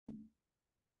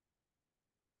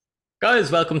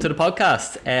Guys, welcome to the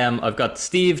podcast. I've got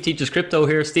Steve teaches crypto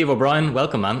here. Steve O'Brien,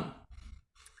 welcome, man.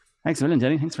 Thanks a million,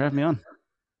 Jenny. Thanks for having me on.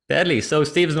 Deadly. So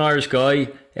Steve's an Irish guy,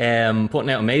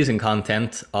 putting out amazing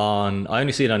content on. I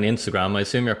only see it on Instagram. I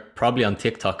assume you're probably on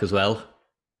TikTok as well.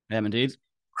 I am indeed.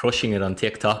 Crushing it on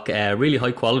TikTok. Really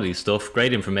high quality stuff,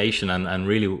 great information, and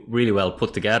really well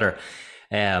put together.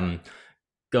 Gonna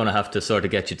have to sort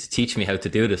of get you to teach me how to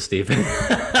do this, Steve.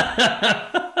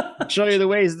 Show you the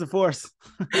ways of the force.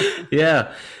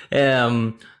 Yeah.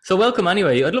 So welcome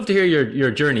anyway. I'd love to hear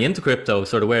your journey into crypto,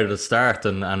 sort of where did it start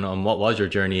and what was your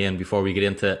journey in before we get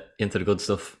into the good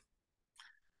stuff.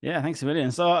 Yeah, thanks a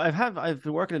million. So I've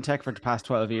been working in tech for the past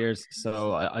 12 years.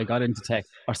 So I got into tech,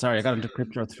 I got into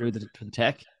crypto through the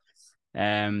tech.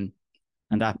 And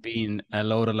that being a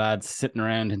load of lads sitting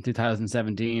around in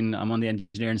 2017. I'm on the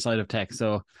engineering side of tech.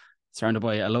 So surrounded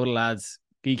by a load of lads,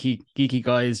 geeky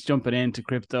guys jumping into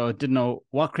crypto. Didn't know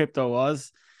what crypto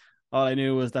was. All I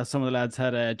knew was that some of the lads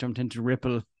had jumped into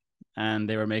Ripple and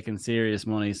they were making serious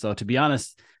money. So to be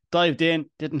honest, dived in,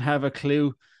 didn't have a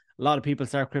clue. A lot of people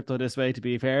start crypto this way, to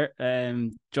be fair.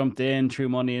 Jumped in, threw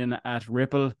money in at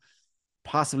Ripple.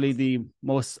 Possibly the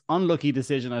most unlucky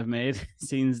decision I've made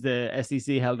since the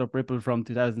SEC held up Ripple from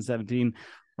 2017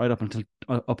 right up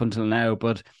until now.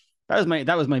 But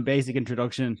that was my basic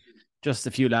introduction. Just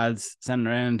a few lads sitting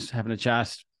around having a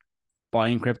chat,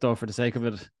 buying crypto for the sake of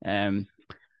it.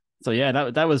 So yeah,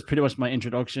 that was pretty much my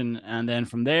introduction. And then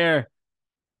from there,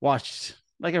 watched,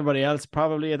 like everybody else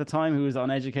probably at the time who was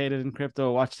uneducated in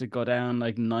crypto, watched it go down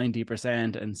like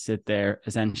 90% and sit there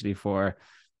essentially for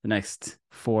the next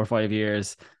 4 or 5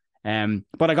 years.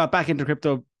 But I got back into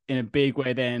crypto in a big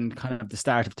way then, kind of the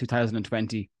start of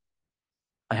 2020.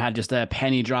 I had just a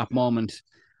penny drop moment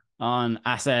on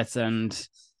assets and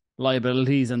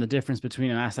liabilities and the difference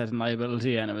between an asset and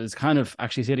liability. And it was kind of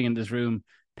actually sitting in this room,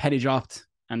 penny dropped,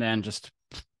 and then just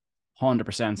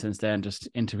 100% since then, just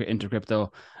into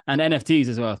crypto and NFTs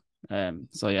as well.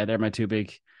 So yeah, they're my two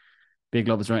big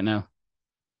loves right now.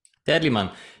 Deadly,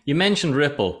 man. You mentioned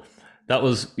Ripple. That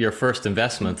was your first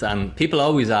investment, and people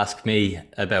always ask me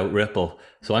about Ripple,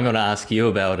 so I'm going to ask you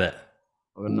about it.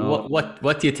 Oh, no.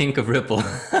 What do you think of Ripple?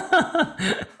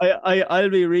 I'll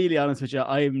be really honest with you.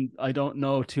 I don't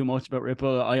know too much about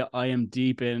Ripple. I am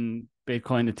deep in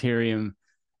Bitcoin, Ethereum,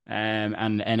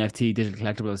 and NFT digital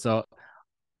collectibles. So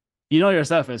you know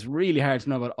yourself, it's really hard to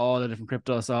know about all the different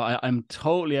cryptos. So I'm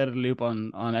totally out of the loop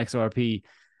on XRP.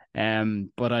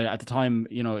 But at the time,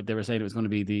 they were saying it was going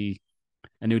to be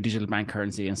a new digital bank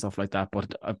currency and stuff like that.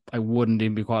 But I wouldn't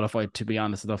even be qualified, to be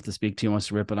honest enough, to speak too much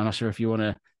to Ripple. I'm not sure if you want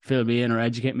to fill me in or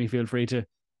educate me. Feel free to.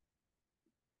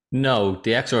 No,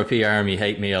 the XRP army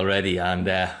hate me already, and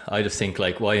I just think,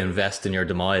 like, why invest in your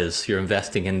demise? You're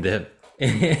investing in the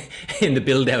in the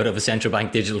build out of a central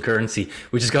bank digital currency,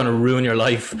 which is going to ruin your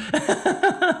life.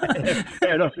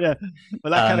 Fair enough, yeah.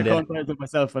 Well, that kind of coincides with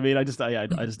myself. I mean, I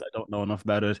don't know enough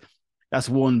about it. That's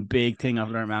one big thing I've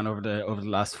learned, man, over the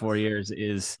last 4 years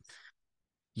is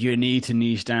you need to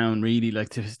niche down really, like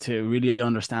to really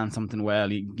understand something well.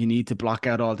 You need to block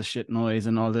out all the shit noise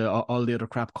and all the other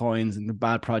crap coins and the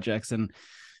bad projects, and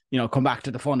come back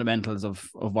to the fundamentals of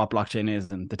what blockchain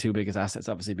is, and the two biggest assets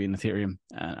obviously being Ethereum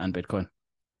and Bitcoin.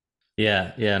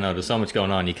 Yeah, no, there's so much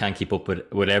going on. You can't keep up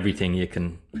with everything. You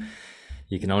can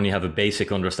only have a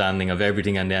basic understanding of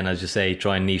everything, and then, as you say,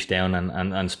 try and niche down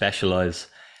and specialize.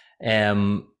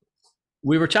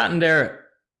 We were chatting there.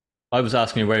 I was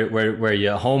asking you where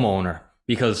you a homeowner,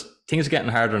 because things are getting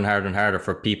harder and harder and harder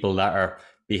for people that are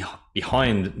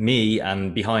behind me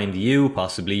and behind you.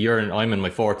 Possibly I'm in my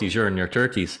 40s, you're in your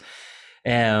 30s.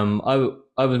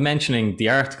 I was mentioning the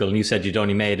article, and you said you'd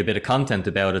only made a bit of content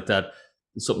about it, that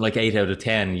something like 8 out of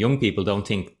 10 young people don't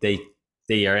think they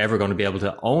are ever going to be able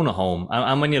to own a home.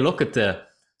 And when you look at the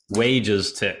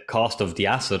wages to cost of the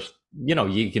asset,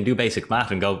 you can do basic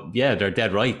math and go, yeah, they're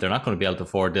dead right. They're not going to be able to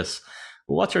afford this.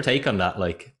 But what's your take on that?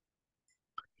 Like,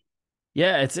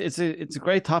 yeah, it's a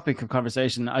great topic of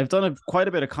conversation. I've done quite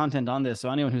a bit of content on this, so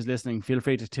anyone who's listening, feel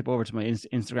free to tip over to my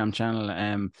Instagram channel.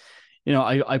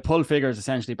 I pull figures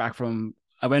essentially back from,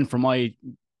 I went from my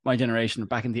generation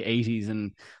back in the 80s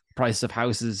and prices of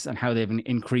houses and how they've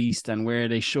increased and where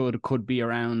they could be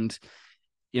around,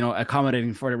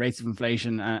 accommodating for the rates of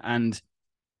inflation. And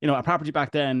a property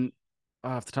back then,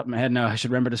 off the top of my head now, I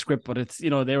should remember the script, but it's, they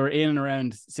were in and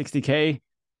around 60K.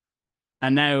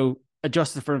 And now,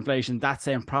 adjusted for inflation, that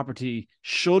same property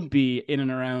should be in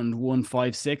and around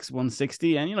 156,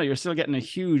 160. And, you're still getting a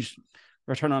huge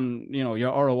return on,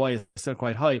 your ROI is still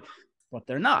quite high, but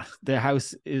they're not. The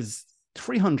house is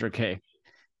 300K,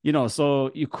 so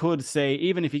you could say,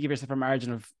 even if you give yourself a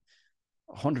margin of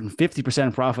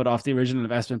 150% profit off the original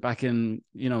investment back in,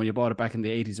 when you bought it back in the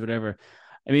 80s, whatever.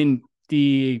 I mean,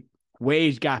 the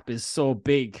wage gap is so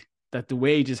big that the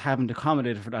wages haven't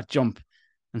accommodated for that jump.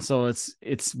 And so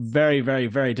it's very, very,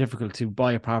 very difficult to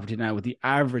buy a property now, with the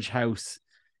average house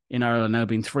in Ireland now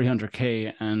being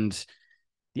 300K and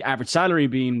the average salary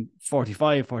being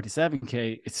 45,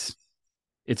 47K.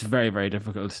 It's very, very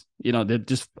difficult. They're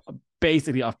just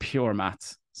basically off pure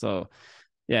maths. So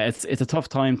yeah, it's a tough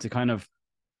time to kind of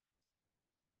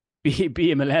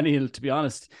be a millennial, to be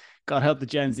honest. God help the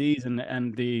Gen Zs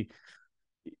and the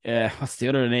what's the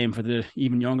other name for the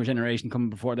even younger generation coming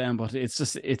before them, but it's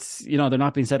they're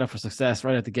not being set up for success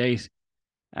right at the gate.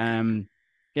 Yeah,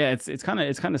 it's kind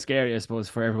of scary, I suppose,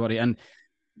 for everybody. And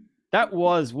that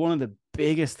was one of the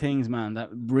biggest things, man, that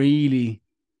really,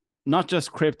 not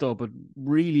just crypto, but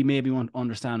really made me want to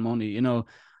understand money.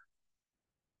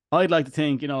 I'd like to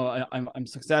think, I'm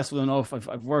successful enough.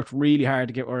 I've worked really hard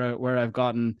to get where I've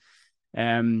gotten.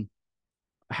 I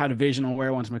had a vision on where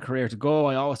I wanted my career to go.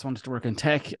 I always wanted to work in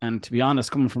tech, and to be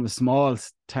honest, coming from a small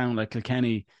town like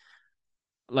Kilkenny,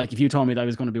 like if you told me that I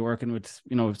was going to be working with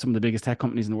some of the biggest tech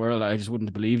companies in the world, I just wouldn't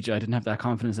have believed you. I didn't have that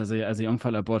confidence as a young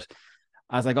fella. But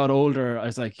as I got older, I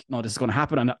was like, no, this is going to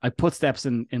happen, and I put steps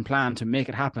in plan to make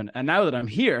it happen. And now that I'm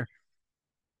here,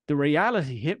 the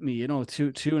reality hit me,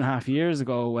 2.5 years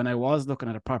ago when I was looking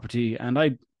at a property, and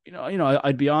I'm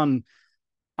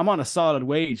on a solid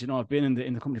wage. I've been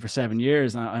in the company for 7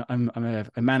 years, and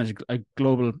I manage a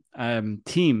global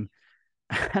team,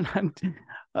 and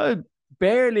I'm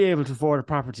barely able to afford a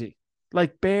property,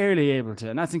 like barely able to,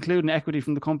 and that's including equity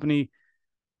from the company,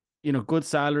 good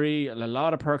salary, a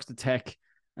lot of perks to tech,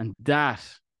 and that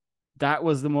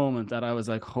was the moment that I was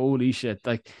like, holy shit,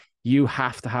 like you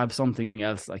have to have something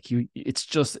else. Like it's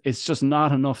just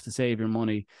not enough to save your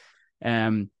money.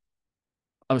 I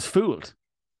was fooled,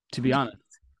 to be honest.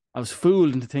 I was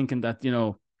fooled into thinking that, I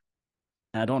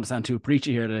don't want to sound too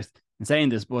preachy here in saying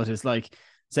this, but it's like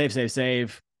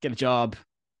save, get a job.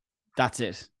 That's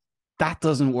it. That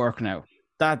doesn't work now.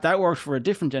 That worked for a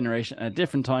different generation at a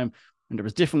different time, and there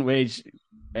was different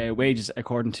wages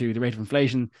according to the rate of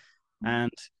inflation.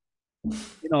 And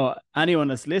anyone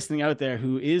that's listening out there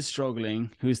who is struggling,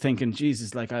 who's thinking,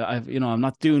 Jesus, like I'm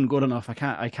not doing good enough.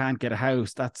 I can't get a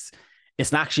house.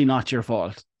 It's actually not your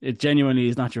fault. It genuinely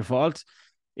is not your fault.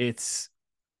 It's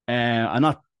I'm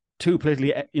not too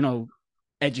politically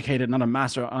educated, not a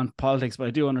master on politics, but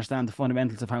I do understand the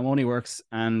fundamentals of how money works.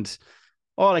 And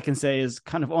all I can say is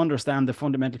kind of understand the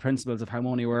fundamental principles of how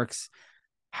money works,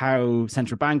 how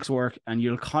central banks work, and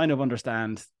you'll kind of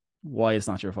understand why it's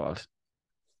not your fault.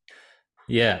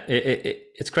 Yeah,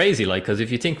 it's crazy, like, because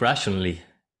if you think rationally,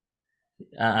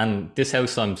 and this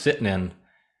house I'm sitting in,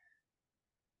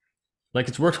 like,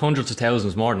 it's worth hundreds of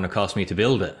thousands more than it cost me to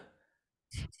build it.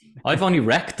 I've only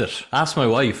wrecked it. Ask my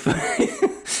wife.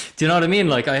 Do you know what I mean?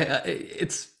 Like,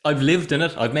 I've lived in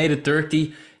it. I've made it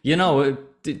dirty.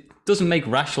 It doesn't make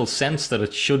rational sense that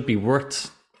it should be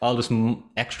worth all this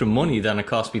extra money than it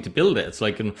cost me to build it. It's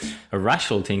like a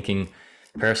rational thinking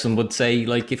person would say,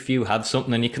 like, if you have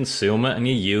something and you consume it and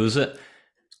you use it,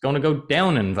 it's going to go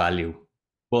down in value.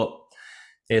 But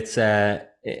it's I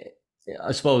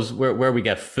suppose where we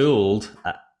get fooled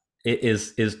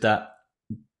is that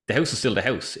the house is still the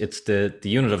house. It's the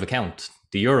unit of account.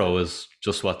 The euro is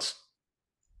just what's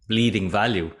bleeding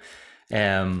value,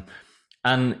 and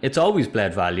it's always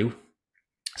bled value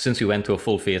since we went to a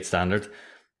full fiat standard.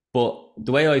 But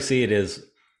the way I see it is,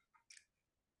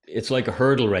 it's like a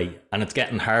hurdle rate, and it's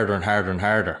getting harder and harder and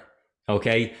harder.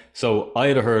 Okay, so I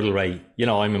had a hurdle rate.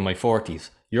 I'm in my 40s.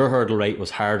 Your hurdle rate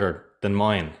was harder than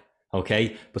mine.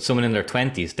 Okay, but someone in their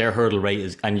 20s, their hurdle rate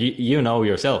is, and you know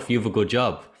yourself, you have a good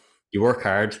job, you work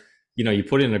hard, you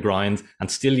put in a grind, and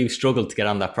still you struggle to get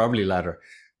on that property ladder.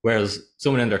 Whereas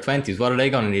someone in their 20s, what are they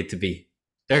going to need to be?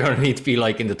 They're going to need to be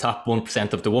like in the top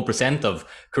 1% of the 1% of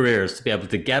careers to be able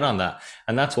to get on that.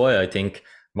 And that's why I think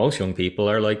most young people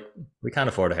are like, we can't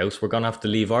afford a house, we're going to have to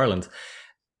leave Ireland.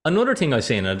 Another thing I've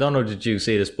seen, and I don't know, did you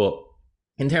see this, but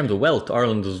in terms of wealth,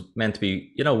 Ireland is meant to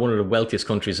be, one of the wealthiest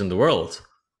countries in the world.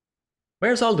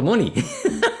 Where's all the money?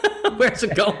 Where's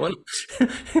it going?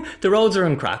 The roads are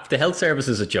in crap. The health service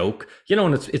is a joke.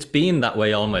 And it's been that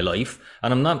way all my life.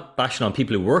 And I'm not bashing on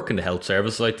people who work in the health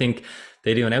service. I think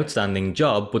they do an outstanding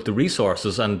job, but the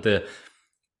resources and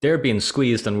they're being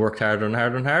squeezed and worked harder and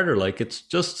harder and harder. Like, it's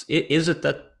just, is it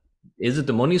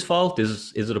the money's fault?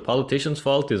 Is it a politician's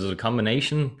fault? Is it a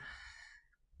combination?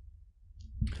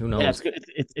 Who knows? Yeah,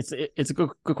 it's good. It's a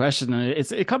good question. And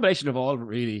it's a combination of all,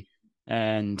 really.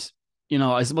 And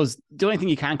I suppose the only thing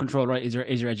you can control, right, is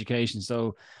your education.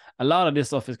 So a lot of this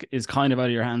stuff is kind of out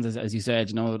of your hands, as you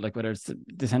said, like whether it's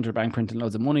the central bank printing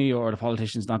loads of money or the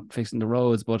politicians not fixing the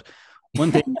roads. But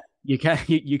one thing you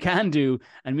can do,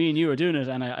 and me and you are doing it,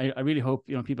 and I really hope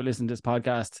people listen to this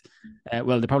podcast.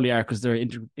 Well, they probably are because they're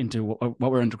into what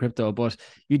we're into crypto. But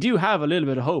you do have a little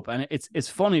bit of hope, and it's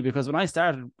funny because when I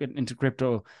started getting into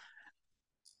crypto,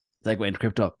 like went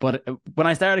crypto, but when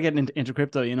I started getting into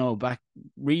crypto, back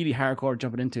really hardcore,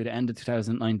 jumping into the end of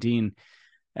 2019,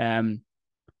 I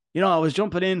was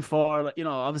jumping in for,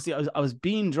 obviously I was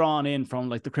being drawn in from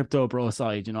like the crypto bro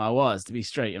side, I was, to be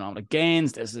straight, I'm like,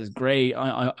 gains, this is great.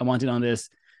 I wanted on this.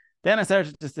 Then I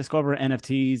started to discover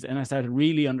NFTs, and I started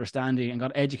really understanding and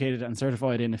got educated and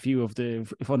certified in a few of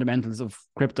the fundamentals of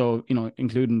crypto,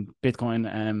 including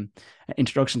Bitcoin,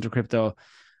 introduction to crypto.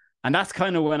 And that's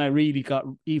kind of when I really got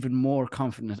even more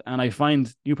confident. And I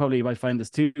find, you probably might find this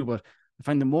too, but I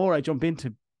find the more I jump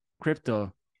into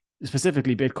crypto,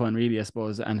 specifically Bitcoin, really, I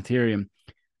suppose, and Ethereum,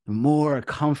 the more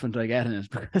confident I get in it,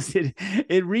 because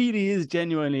it really is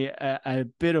genuinely a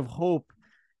bit of hope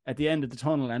at the end of the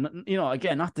tunnel. And,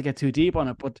 again, not to get too deep on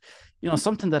it, but,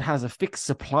 something that has a fixed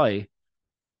supply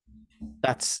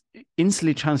that's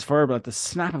instantly transferable at the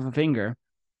snap of a finger,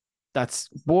 that's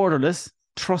borderless,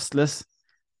 trustless.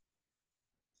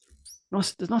 No,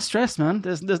 there's no stress, man.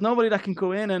 There's nobody that can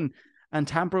go in and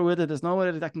tamper with it. There's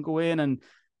nobody that can go in and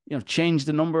change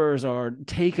the numbers or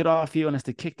take it off you unless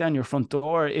they kick down your front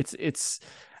door. It's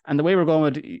and the way we're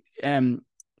going with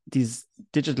these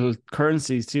digital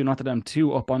currencies too. Not that I'm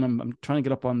too up on them. I'm trying to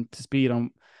get up on to speed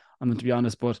on them, to be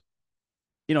honest. But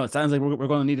it sounds like we're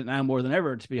going to need it now more than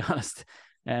ever, to be honest.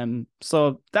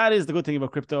 So that is the good thing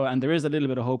about crypto, and there is a little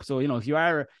bit of hope. So if you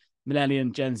are a millennial,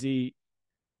 Gen Z,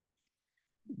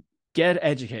 get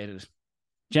educated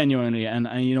genuinely, and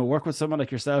work with someone like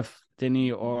yourself,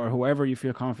 Dinny, or whoever you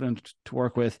feel confident to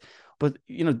work with. But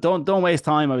don't waste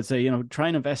time. I would say try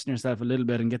and invest in yourself a little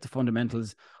bit and get the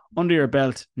fundamentals under your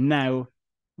belt now,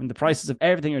 when the prices of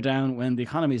everything are down, when the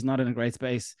economy is not in a great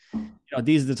space.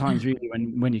 These are the times really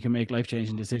when you can make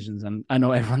life-changing decisions. And I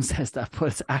know everyone says that, but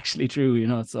it's actually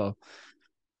true. So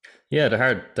yeah, the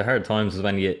hard times is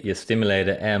when you stimulate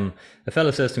it. A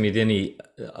fellow says to me, Dinny,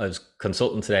 I was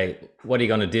consulting today, what are you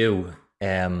going to do?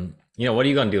 What are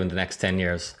you going to do in the next 10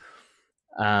 years?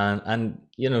 And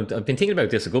I've been thinking about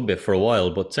this a good bit for a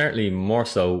while, but certainly more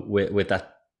so with that,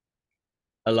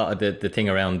 a lot of the thing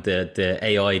around the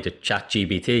AI, the chat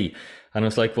GBT. And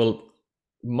it's like, well,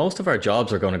 most of our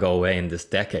jobs are going to go away in this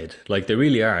decade. Like, they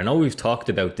really are. I know we've talked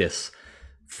about this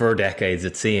for decades,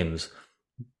 it seems,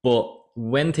 but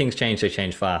when things change, they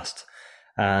change fast.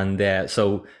 And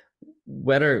so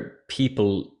whether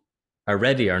people are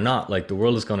ready or not, like, the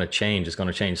world is going to change. It's going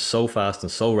to change so fast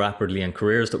and so rapidly, and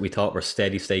careers that we thought were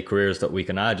steady state careers that we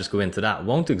can just go into that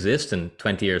won't exist in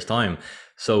 20 years time.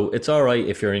 So it's all right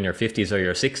if you're in your 50s or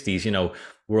your 60s,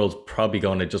 world's probably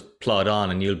going to just plod on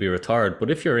and you'll be retired.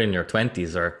 But if you're in your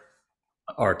 20s or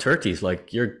 30s,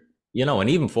 like, you're, and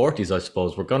even 40s, I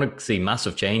suppose, we're going to see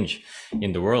massive change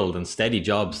in the world, and steady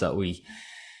jobs that we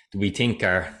think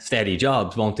are steady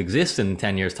jobs won't exist in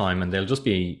 10 years time, and they'll just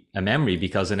be a memory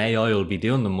because an AI will be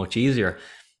doing them much easier.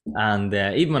 And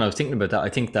even when I was thinking about that, I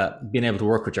think that being able to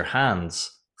work with your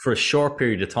hands for a short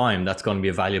period of time, that's going to be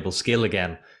a valuable skill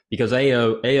again, because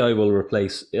AI will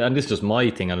replace, and this is just my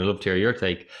thing, and I'd love to hear your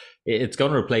take, it's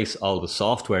going to replace all the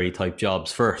software-y type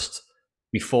jobs first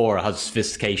before it has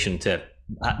sophistication to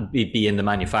be in the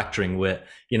manufacturing with,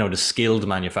 the skilled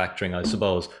manufacturing, I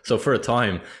suppose. So for a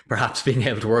time, perhaps being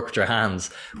able to work with your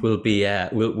hands will be a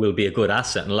good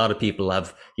asset. And a lot of people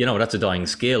have, that's a dying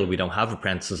skill. We don't have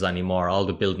apprentices anymore. All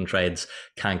the building trades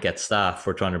can't get staff.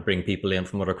 We're trying to bring people in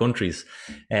from other countries.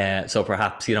 So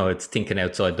perhaps, it's thinking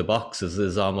outside the box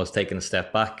is almost taking a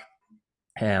step back.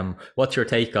 What's your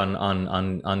take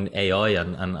on AI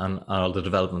and all the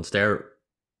developments there?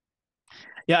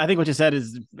 Yeah, I think what you said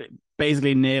is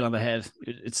basically nail on the head.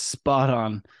 It's spot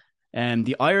on. And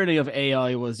the irony of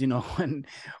AI was, when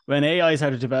AI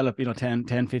started to develop,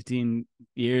 10, 15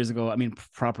 years ago, I mean,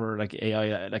 proper like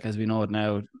AI, like as we know it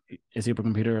now, is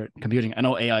computing. I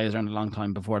know AI is around a long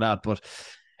time before that, but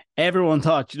everyone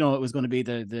thought, it was going to be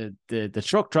the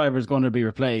truck driver is going to be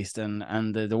replaced, and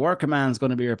the worker man is going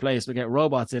to be replaced. We get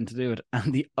robots in to do it.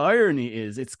 And the irony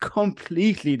is it's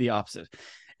completely the opposite.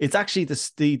 It's actually the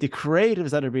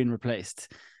creatives that are being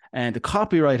replaced, and the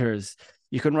copywriters.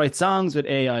 You can write songs with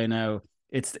AI now.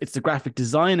 It's the graphic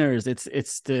designers. It's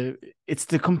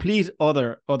the complete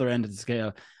other end of the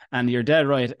scale. And you're dead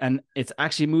right. And it's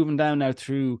actually moving down now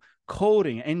through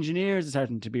coding. Engineers are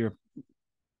starting to be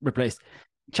replaced.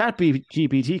 Chat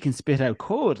GPT can spit out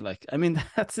code. Like, I mean,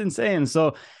 that's insane.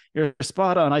 So you're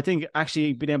spot on. I think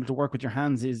actually being able to work with your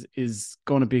hands is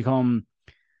going to become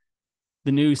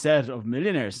the new set of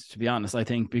millionaires, to be honest, I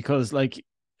think, because like,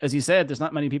 as you said, there's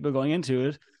not many people going into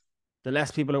it. The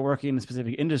less people are working in a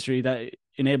specific industry, that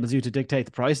enables you to dictate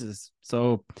the prices.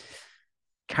 So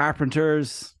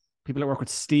carpenters, people that work with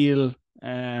steel,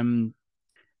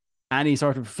 any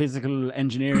sort of physical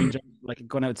engineering job, like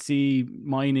going out to sea,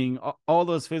 mining, all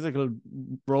those physical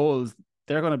roles,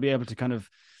 they're going to be able to kind of,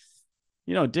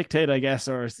 dictate, I guess,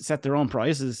 or set their own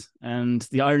prices. And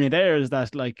the irony there is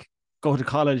that, like, go to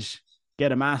college,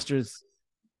 get a master's,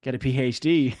 get a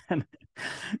PhD, and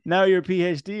now your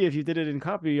PhD, if you did it in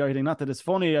copywriting, not that it's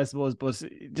funny, I suppose, but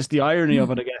just the irony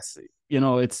of it, I guess,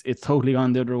 it's totally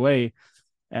gone the other way.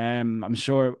 I'm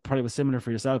sure it probably was similar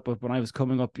for yourself, but when I was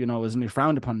coming up, it was only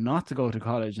frowned upon not to go to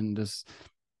college, and there's,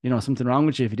 something wrong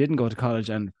with you if you didn't go to college.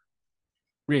 And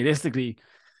realistically,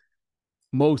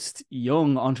 most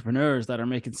young entrepreneurs that are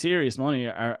making serious money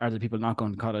are the people not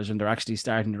going to college, and they're actually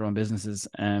starting their own businesses,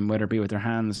 whether it be with their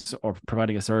hands or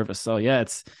providing a service. So yeah,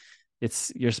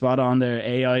 it's you're spot on there.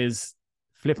 AI is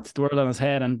flipped the world on its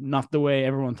head, and not the way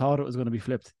everyone thought it was going to be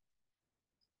flipped.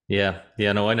 Yeah,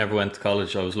 yeah, no, I never went to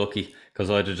college. I was lucky because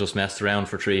I'd have just messed around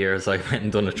for 3 years. I went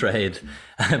and done a trade,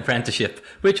 an apprenticeship,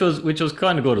 which was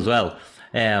kind of good as well.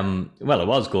 Well, it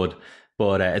was good,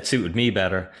 but it suited me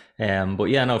better. But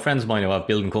yeah, no, friends of mine who have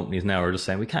building companies now are just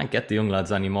saying we can't get the young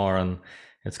lads anymore, and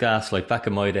it's gas. Like back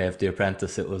in my day of The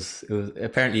Apprentice, it was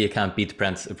apparently you can't beat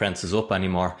apprentices up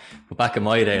anymore. But back in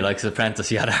my day, like as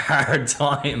apprentice, you had a hard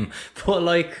time, but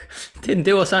like didn't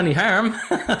do us any harm.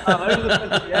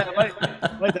 Yeah,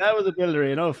 my dad was a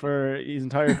builder, for his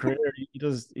entire career.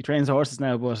 He trains horses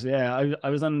now, but yeah, I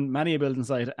was on many a building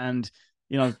site, and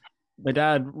my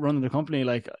dad running the company,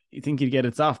 like you think you'd get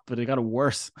it soft, but it got it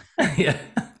worse. Yeah.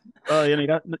 Oh, you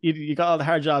got all the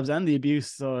hard jobs and the abuse,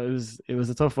 so it was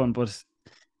a tough one, but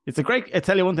it's a great. I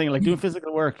tell you one thing, like doing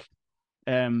physical work,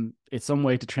 it's some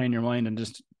way to train your mind and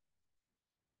just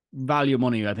value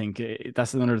money. I think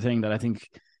that's another thing that I think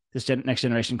this next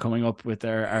generation coming up with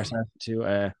are starting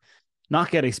to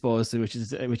not get exposed to, which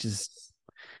is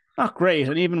not great.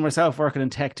 And even myself working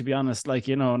in tech, to be honest, like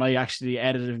and I actually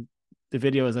edited the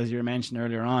videos as you were mentioning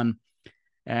earlier on.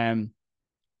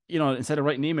 Instead of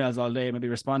writing emails all day, maybe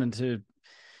responding to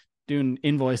doing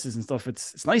invoices and stuff.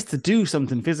 It's nice to do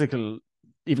something physical,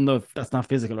 even though that's not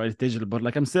physical, right? It's digital, but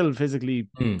like I'm still physically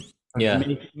Yeah.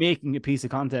 making a piece of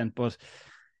content. But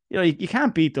you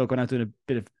can't beat though going out doing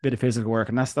a bit of physical work,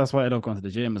 and that's why I love going to the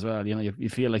gym as well. You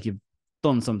feel like you've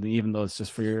done something, even though it's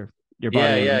just for your Yeah,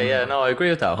 body. yeah, yeah. No, I agree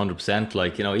with that 100%.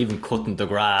 Like, even cutting the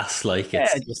grass, like Yeah,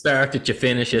 it's you start it, you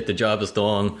finish it, the job is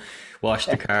done. Wash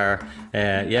the car.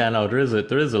 Yeah, no, there is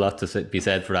a lot to be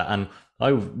said for that. And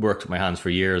I worked with my hands for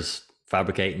years,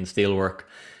 fabricating steel work.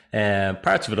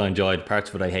 Parts of it I enjoyed, parts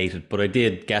of it I hated, but I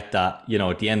did get that.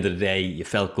 At the end of the day, you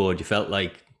felt good. You felt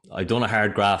like I've done a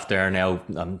hard graft there now.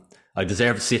 I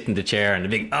deserve to sit in the chair and the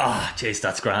big, jeez,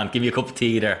 that's grand. Give me a cup of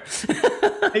tea there.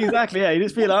 exactly. Yeah, you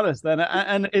just feel honest,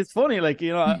 and it's funny, like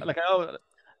like I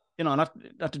not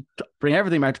to bring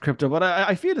everything back to crypto, but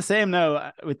I feel the same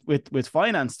now with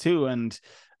finance too. And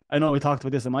I know we talked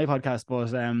about this in my podcast,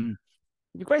 but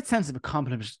a great sense of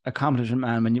accomplishment,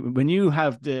 man, when you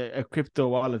have a crypto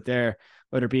wallet there,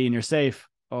 whether it be in your safe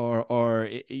or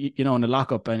in a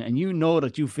lockup, and you know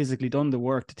that you physically done the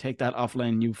work to take that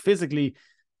offline, you physically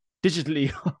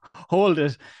digitally hold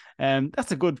it.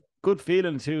 That's a good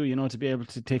feeling too, to be able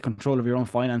to take control of your own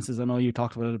finances. I know you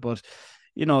talked about it, but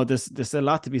there's a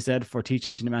lot to be said for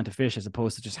teaching a man to fish as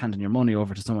opposed to just handing your money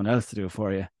over to someone else to do it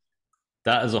for you.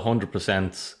 That is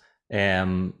 100%.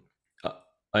 Um,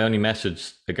 I only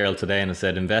messaged a girl today and I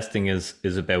said investing is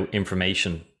about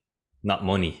information, not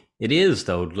money. It is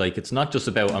though. Like it's not just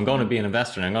about I'm going to be an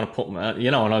investor and I'm going to put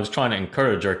and I was trying to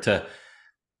encourage her to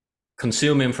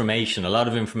consume information. A lot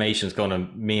of information is going to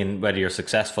mean whether you're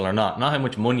successful or not how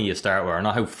much money you start with, or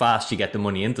not how fast you get the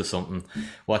money into something.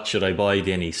 What should I buy,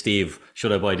 Denny? Steve,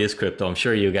 should I buy this crypto? I'm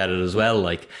sure you get it as well.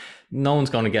 Like no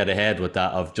one's going to get ahead with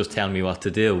that of just telling me what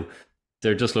to do.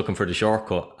 They're just looking for the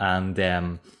shortcut. And,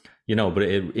 but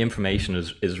information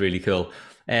is really cool.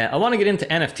 I want to get into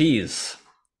NFTs.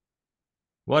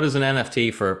 What is an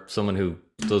NFT for someone who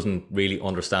doesn't really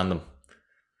understand them?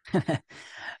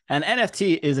 An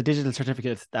NFT is a digital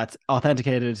certificate that's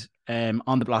authenticated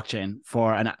on the blockchain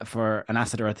for an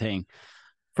asset or a thing.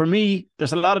 For me,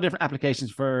 there's a lot of different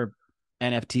applications for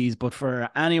NFTs, but for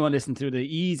anyone listening to, the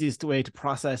easiest way to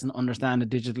process and understand a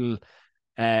digital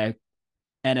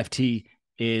NFT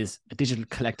is a digital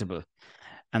collectible.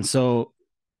 And so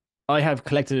I have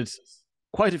collected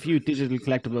quite a few digital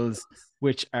collectibles,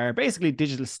 which are basically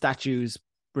digital statues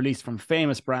released from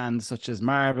famous brands such as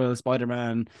Marvel,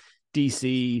 Spider-Man,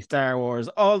 DC, Star Wars,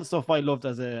 all the stuff I loved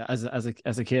as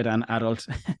a kid and adult.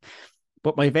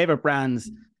 But my favorite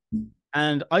brands,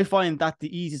 and I find that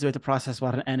the easiest way to process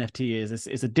what an NFT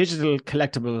is a digital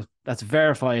collectible that's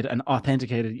verified and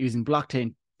authenticated using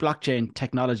blockchain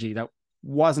technology that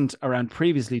wasn't around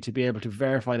previously to be able to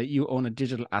verify that you own a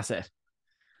digital asset.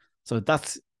 So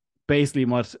that's basically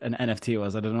what an NFT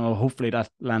was. I don't know. Hopefully that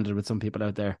landed with some people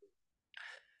out there.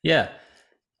 Yeah.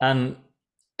 And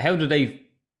how do they,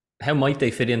 how might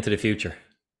they fit into the future?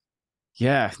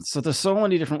 Yeah. So there's so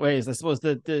many different ways. I suppose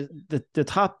the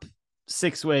top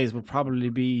six ways would probably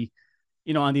be,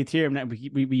 on the Ethereum net,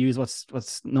 we use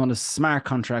what's known as smart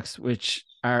contracts, which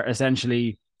are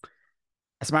essentially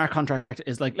a smart contract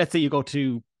is like, let's say you go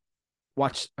to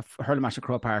watch a hurling match at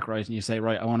Crow Park, right? And you say,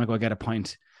 right, I want to go get a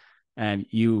pint. And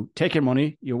you take your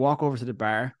money, you walk over to the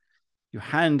bar, you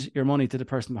hand your money to the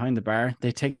person behind the bar.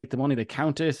 They take the money, they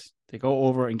count it, they go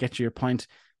over and get you your pint,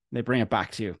 and they bring it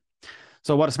back to you.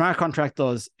 So what a smart contract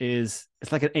does is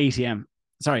it's like an ATM.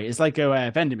 Sorry, it's like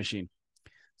a vending machine.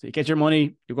 So you get your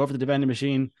money, you go over to the vending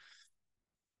machine,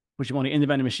 put your money in the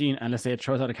vending machine, and let's say it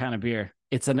throws out a can of beer.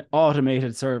 It's an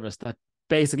automated service that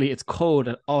basically it's code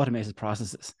that automated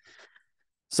processes.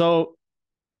 So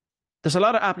there's a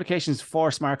lot of applications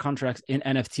for smart contracts in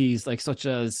NFTs, like such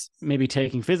as maybe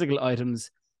taking physical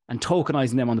items and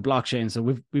tokenizing them on the blockchain.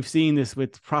 So we've seen this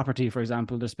with property, for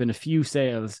example. There's been a few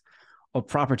sales of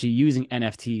property using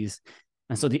NFTs.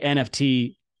 And so the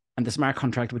NFT and the smart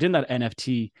contract within that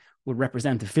NFT would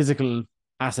represent the physical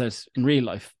asset in real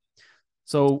life.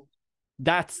 So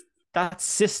that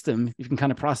system, if you can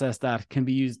kind of process that, can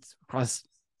be used across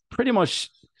pretty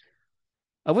much,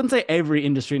 I wouldn't say every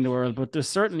industry in the world, but there's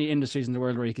certainly industries in the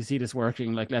world where you can see this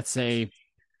working. Like, let's say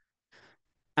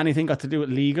anything got to do with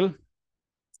legal,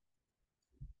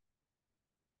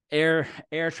 air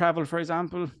travel, for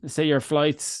example. Let's say your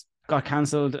flights got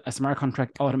cancelled, a smart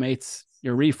contract automates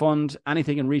your refund.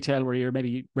 Anything in retail where you're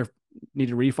maybe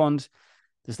need a refund.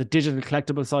 There's the digital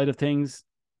collectible side of things.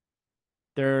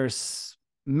 There's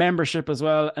membership as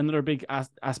well. Another big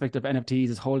aspect of NFTs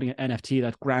is holding an NFT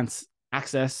that grants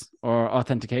access or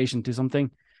authentication to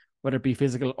something, whether it be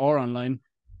physical or online.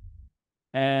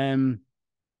 Digital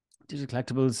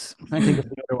collectibles. I think of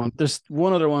the other one. There's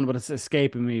one other one, but it's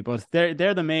escaping me. But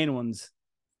they're the main ones.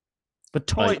 But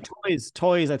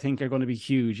toys, I think are going to be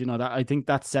huge. That I think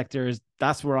that sector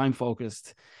that's where I'm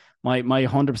focused. My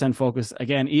 100% focus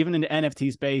again, even in the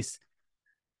NFT space.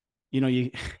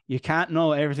 You can't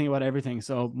know everything about everything.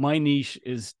 So my niche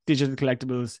is digital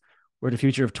collectibles, where the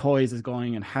future of toys is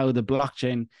going, and how the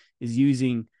blockchain is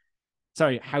using,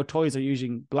 how toys are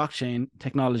using blockchain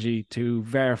technology to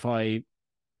verify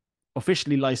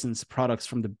officially licensed products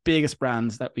from the biggest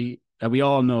brands that we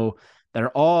all know, that are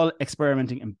all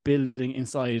experimenting and building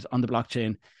inside on the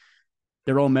blockchain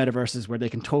their own metaverses where they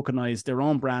can tokenize their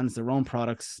own brands, their own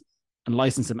products, and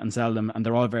license them and sell them, and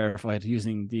they're all verified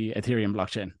using the Ethereum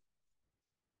blockchain.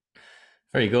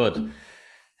 Very good.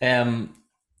 The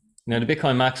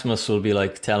Bitcoin Maximus will be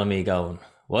like telling me, going,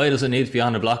 why does it need to be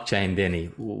on a blockchain, Denny?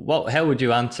 How would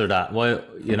you answer that? Why,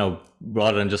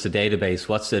 rather than just a database,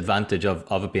 what's the advantage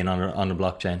of it being on a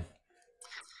blockchain?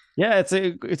 Yeah, it's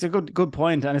a good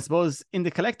point. And I suppose in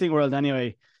the collecting world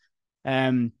anyway,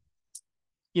 they're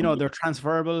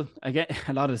transferable. Again,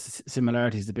 a lot of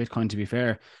similarities to Bitcoin, to be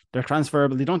fair. They're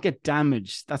transferable. They don't get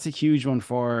damaged. That's a huge one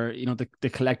for, the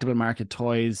collectible market,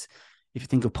 toys. If you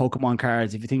think of Pokemon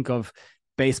cards, if you think of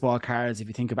baseball cards, if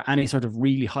you think of any sort of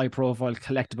really high profile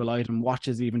collectible item,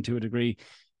 watches even to a degree,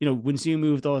 once you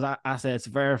move those assets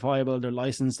verifiable, they're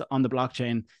licensed on the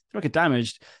blockchain, they don't get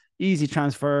damaged, easy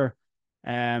transfer.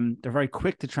 They're very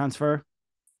quick to transfer.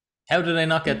 How do they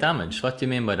not get damaged? What do you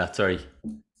mean by that? Sorry.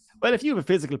 Well, if you have a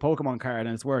physical Pokemon card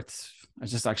and it's worth, I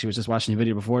was just watching a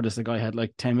video before this, the guy had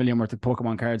like 10 million worth of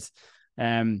Pokemon cards.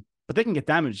 But they can get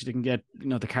damaged. They can get,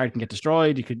 the card can get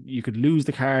destroyed. You could lose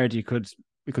the card. You could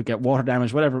get water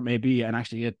damage, whatever it may be, and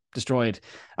actually get destroyed.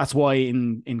 That's why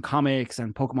in comics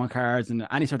and Pokemon cards and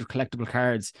any sort of collectible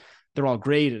cards, they're all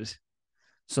graded.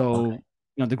 So,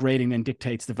 the grading then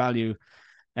dictates the value.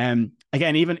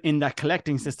 Again, even in that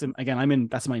collecting system, again,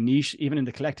 that's my niche. Even in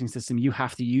the collecting system, you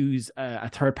have to use a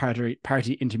third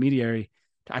party intermediary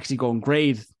to actually go and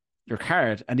grade your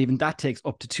card. And even that takes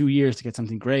up to 2 years to get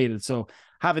something graded. So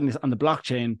having this on the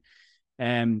blockchain,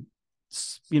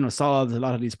 solves a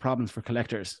lot of these problems for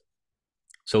collectors.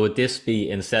 So would this be,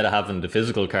 instead of having the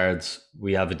physical cards,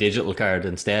 we have a digital card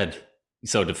instead?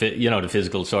 So the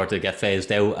physical sort of get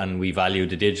phased out, and we value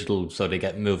the digital, so they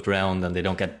get moved around and they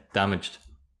don't get damaged.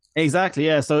 Exactly,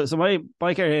 yeah. So my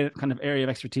kind of area of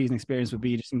expertise and experience would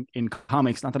be just in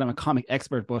comics. Not that I'm a comic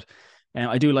expert, but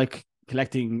I do like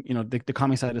collecting, the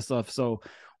comic side of stuff. So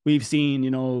we've seen,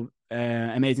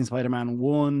 Amazing Spider-Man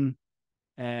 1,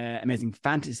 Amazing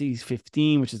Fantasies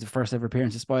 15, which is the first ever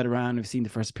appearance of Spider-Man. We've seen the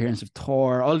first appearance of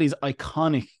Thor, all these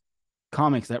iconic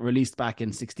comics that released back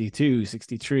in 62,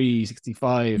 63,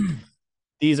 65.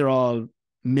 These are all $1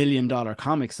 million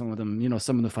comics, some of them,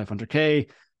 some of the 500K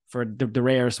for the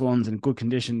rarest ones in good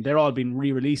condition. They're all being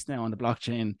re-released now on the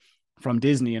blockchain from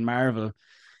Disney and Marvel.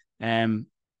 And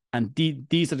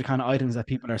these are the kind of items that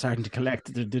people are starting to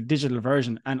collect, the digital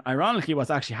version. And ironically, what's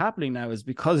actually happening now is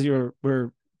because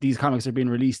these comics are being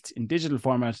released in digital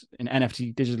format, in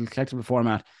NFT digital collectible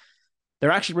format, they're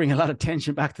actually bringing a lot of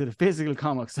tension back to the physical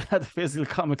comics. The physical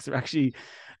comics are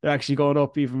they're actually going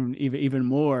up even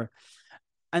more.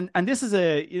 And this is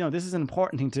this is an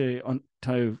important thing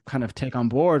to kind of take on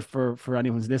board for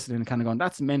anyone who's listening and kind of going,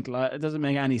 that's mental. It doesn't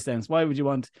make any sense. Why would you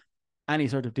want any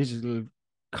sort of digital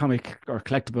comic or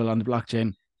collectible on the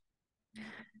blockchain?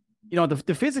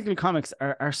 The physical comics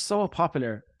are so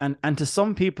popular, and to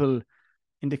some people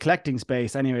in the collecting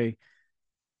space anyway,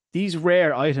 these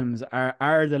rare items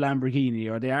are the Lamborghini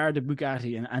or they are the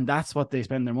Bugatti, and that's what they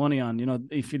spend their money on.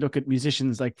 If you look at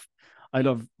musicians like, I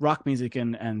love rock music,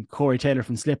 and Corey Taylor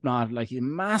from Slipknot, like a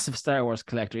massive Star Wars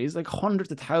collector. He's like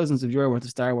hundreds of thousands of euro worth of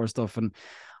Star Wars stuff. And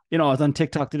I was on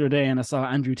TikTok the other day and I saw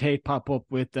Andrew Tate pop up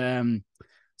with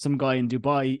some guy in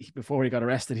Dubai. Before he got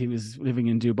arrested, he was living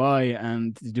in Dubai,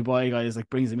 and the Dubai guy is like,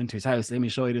 brings him into his house. Let me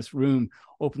show you this room.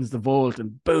 Opens the vault,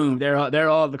 and boom, they're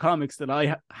all the comics that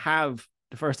I have.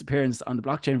 The first appearance on the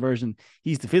blockchain version,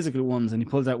 he's the physical ones, and he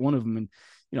pulls out one of them, and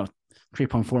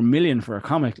 3.4 million for a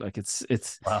comic. Like it's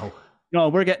Wow.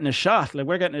 we're getting a shot. Like,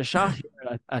 we're getting a shot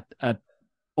here at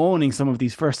owning some of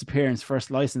these first appearance, first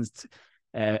licensed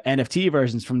NFT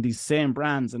versions from these same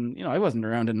brands. And I wasn't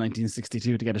around in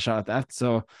 1962 to get a shot at that.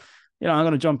 So I'm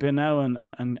going to jump in now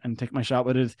and take my shot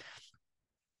with it.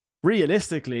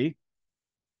 Realistically,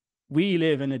 we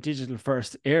live in a digital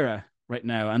first era right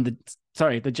now, and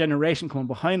the generation coming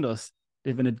behind us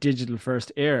live in a digital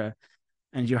first era,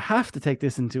 and you have to take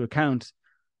this into account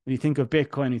when you think of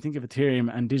Bitcoin, you think of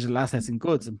Ethereum and digital assets and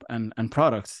goods and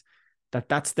products.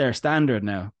 That's their standard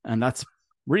now, and that's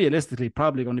realistically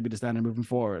probably going to be the standard moving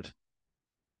forward.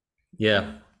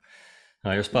 Yeah,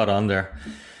 no, you're spot on there.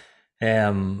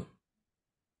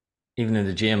 Even in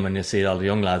the gym, when you see all the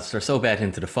young lads, they're so bad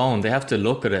into the phone. They have to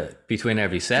look at it between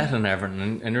every set and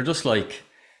everything, and you're just like,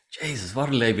 Jesus,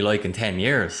 what'll they be like in 10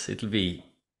 years? It'll be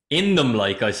in them,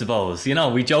 like, I suppose.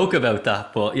 We joke about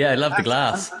that, but yeah, I love the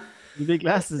glass. The big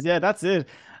glasses, yeah, that's it.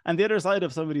 And the other side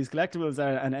of some of these collectibles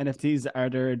and NFTs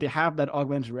they have that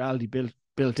augmented reality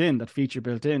built in, that feature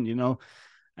built in,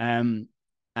 and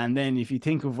then if you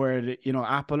think of where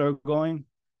Apple are going,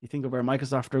 you think of where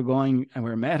Microsoft are going and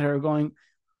where Meta are going,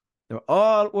 they're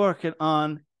all working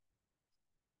on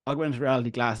augmented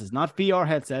reality glasses, not VR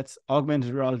headsets,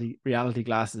 augmented reality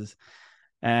glasses.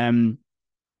 I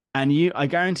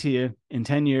guarantee you, in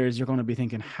 10 years, you're going to be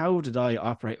thinking, how did I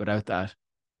operate without that?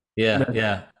 Yeah,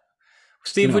 yeah.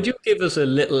 Steve, would you give us a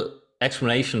little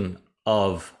explanation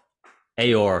of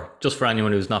AR, just for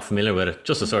anyone who's not familiar with it,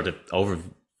 just a sort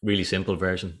of really simple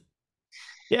version?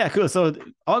 Yeah, cool. So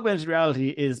augmented reality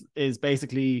is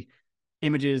basically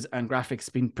images and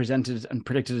graphics being presented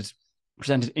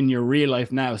in your real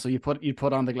life now. So you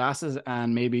put on the glasses,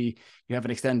 and maybe you have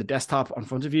an extended desktop in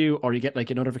front of you, or you get like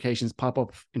your notifications pop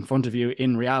up in front of you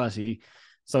in reality.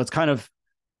 So it's kind of,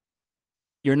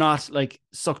 you're not like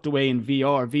sucked away in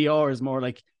VR. VR is more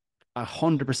like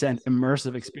 100%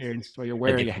 immersive experience where you're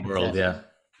wearing a headset. World, yeah.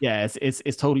 Yeah,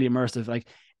 it's totally immersive. Like,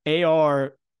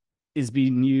 AR is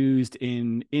being used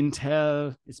in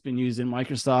Intel, it's been used in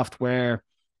Microsoft, where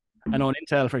I know in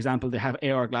Intel, for example, they have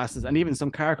AR glasses, and even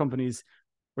some car companies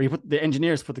where the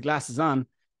engineers put the glasses on,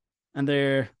 and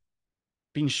they're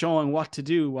being shown what to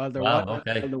do while while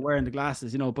they're wearing the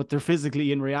glasses, but they're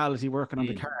physically in reality working on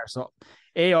the car. So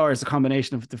AR is a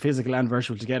combination of the physical and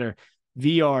virtual together.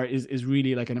 VR is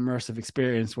really like an immersive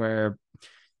experience where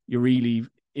you're really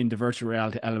in the virtual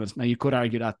reality elements. Now, you could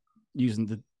argue that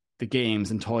using the games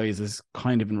and toys is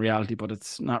kind of in reality, but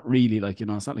it's not really, like,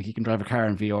 it's not like you can drive a car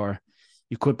in VR.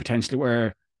 You could potentially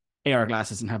wear AR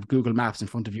glasses and have Google Maps in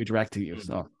front of you, direct to you.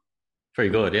 So very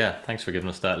good. Yeah. Thanks for giving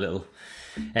us that little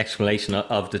explanation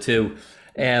of the two.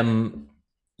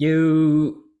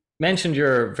 You mentioned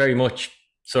you're very much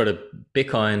sort of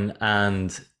Bitcoin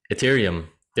and Ethereum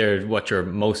they're what you're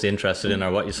most interested in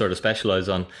or what you sort of specialize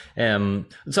on.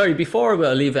 Sorry, before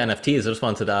I leave NFTs, I just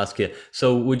wanted to ask you.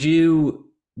 So, would you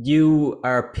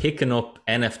are picking up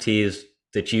NFTs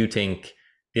that you think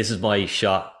this is my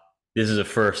shot? This is a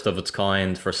first of its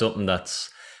kind for something that's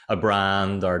a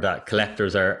brand or that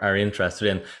collectors are interested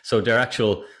in. So they're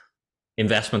actual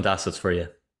investment assets for you.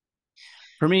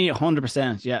 For me,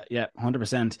 100%. Yeah, yeah,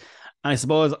 100%. And I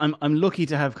suppose I'm lucky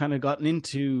to have kind of gotten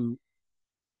into,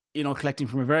 collecting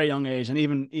from a very young age. And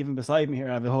even beside me here,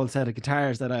 I have a whole set of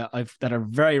guitars I've that are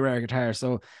very rare guitars.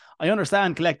 So I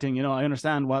understand collecting. I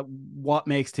understand what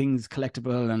makes things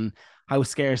collectible and how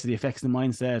scarcity affects the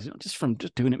mindset. Just from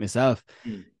just doing it myself.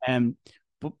 Mm. Um,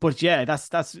 but yeah,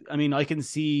 that's. I mean, I can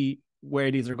see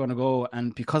where these are going to go,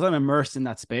 and because I'm immersed in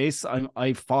that space,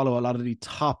 I follow a lot of the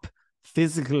top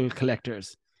physical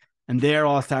collectors, and they're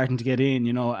all starting to get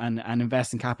in, and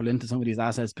invest in capital into some of these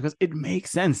assets because it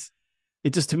makes sense.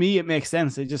 It just, to me, it makes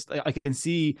sense. I can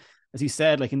see, as you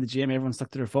said, like in the gym, everyone's stuck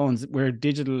to their phones. Um, we're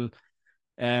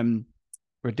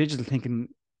digital thinking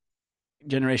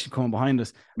generation coming behind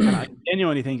us, and I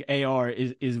genuinely think AR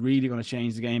is really going to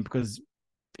change the game, because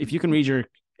if you can read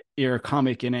your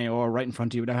comic in AR right in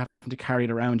front of you without having to carry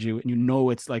it around you,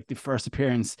 and it's like the first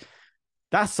appearance,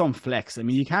 that's some flex. I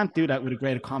mean, you can't do that with a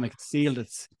graded comic. It's sealed.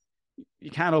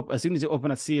 You can't as soon as you open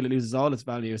that seal, it loses all its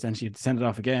value. Essentially, you send it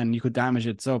off again, you could damage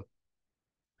it. So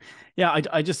yeah,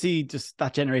 I just see just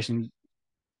that generation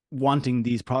wanting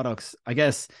these products. I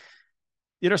guess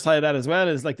the other side of that as well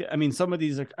is, like, I mean, some of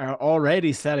these are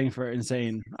already selling for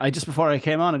insane. Just before I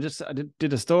came on, I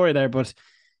did a story there, but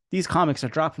these comics are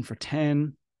dropping for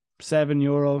 10,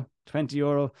 €7,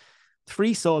 €20.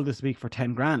 3 sold this week for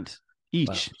 10 grand each.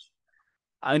 Wow.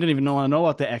 I don't even know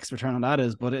what the X return on that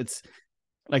is, but it's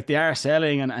like they are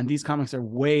selling, and these comics are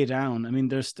way down. I mean,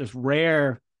 there's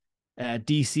rare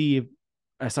DC,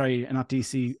 sorry, not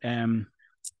DC.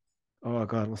 Oh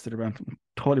God, what's the brand? I'm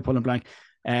totally pulling blank.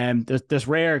 There's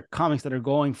rare comics that were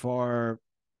going for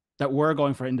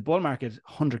in the bull market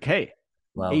 100K,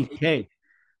 wow. 8K.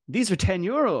 These are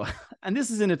 €10, and this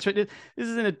is in a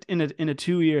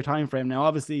 2-year time frame. Now,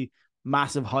 obviously,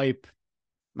 massive hype,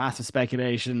 massive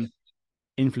speculation,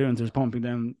 influencers pumping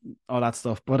them, all that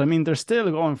stuff. But I mean, they're still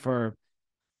going for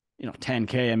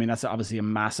 10K. I mean, that's obviously a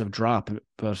massive drop,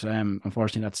 but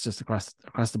unfortunately, that's just across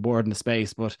the board in the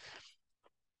space. But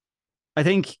I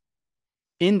think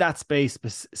in that space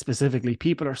specifically,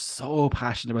 people are so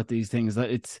passionate about these things that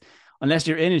it's, unless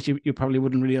you're in it, you probably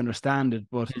wouldn't really understand it.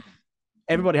 But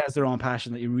everybody has their own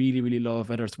passion that you really, really love,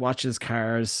 whether it's watches,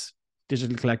 cars,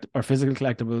 digital or physical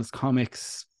collectibles,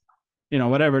 comics,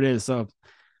 whatever it is. So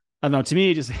I don't know. To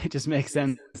me, it just makes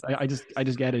sense. I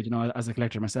just get it, as a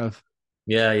collector myself.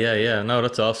 Yeah. No,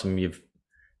 that's awesome. You've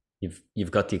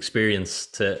got the experience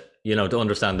to to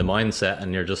understand the mindset,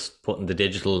 and you're just putting the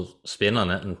digital spin on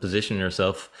it and position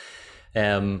yourself.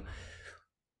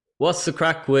 What's the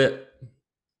crack with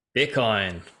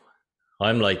Bitcoin?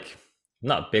 I'm like,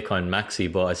 not Bitcoin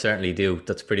maxi, but I certainly do.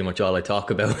 That's pretty much all I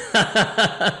talk about.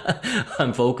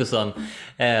 I'm focused on.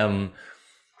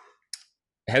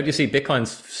 How do you see Bitcoin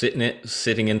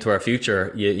sitting into our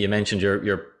future? You mentioned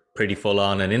you're pretty full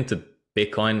on and into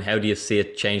Bitcoin. How do you see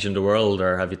it changing the world,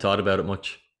 or have you thought about it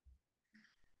much?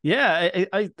 Yeah,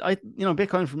 I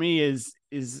Bitcoin for me is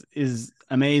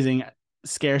amazing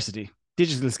scarcity,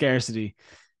 digital scarcity.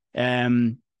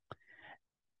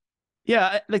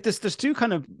 Yeah, like there's two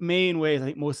kind of main ways I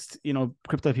think most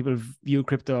crypto people view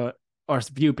crypto or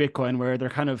view Bitcoin, where they're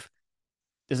kind of,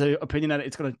 there's an opinion that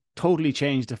it's going to totally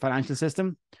change the financial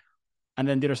system, and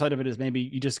then the other side of it is maybe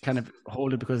you just kind of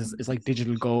hold it because it's like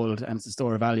digital gold and it's a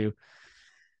store of value.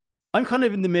 I'm kind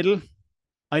of in the middle.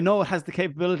 I know it has the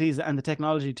capabilities and the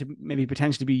technology to maybe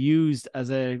potentially be used as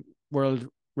a world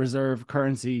reserve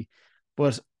currency,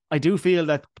 but I do feel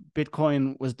that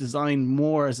Bitcoin was designed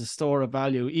more as a store of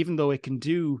value. Even though it can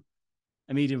do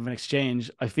a medium of an exchange,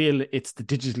 I feel it's the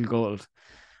digital gold.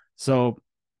 So,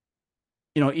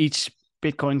 each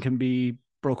Bitcoin can be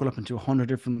broken up into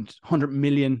 100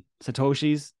 million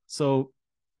Satoshis. So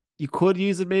you could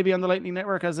use it maybe on the Lightning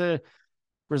Network as a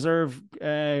reserve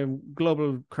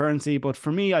global currency. But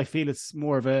for me, I feel it's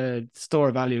more of a store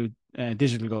of value,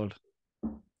 digital gold.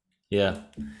 Yeah.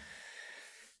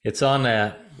 It's on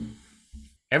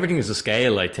everything is a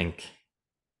scale, I think,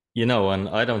 and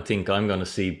I don't think I'm going to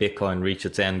see Bitcoin reach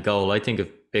its end goal. I think if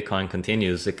Bitcoin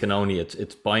continues, it can only,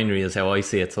 it's binary is how I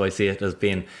see it. So I see it as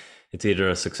being, it's either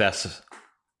a success,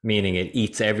 meaning it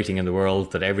eats everything in the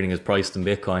world, that everything is priced in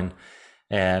Bitcoin,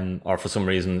 or for some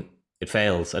reason it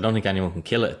fails. I don't think anyone can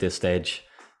kill it at this stage.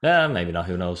 Maybe not,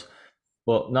 who knows?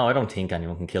 But no, I don't think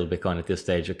anyone can kill Bitcoin at this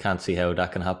stage. I can't see how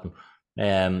that can happen.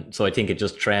 So I think it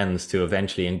just trends to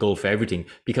eventually engulf everything,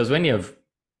 because when you have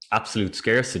absolute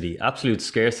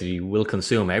scarcity will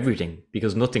consume everything,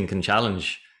 because nothing can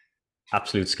challenge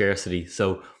absolute scarcity.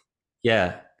 So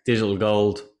yeah, digital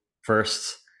gold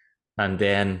first, and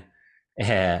then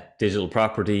digital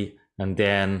property, and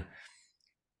then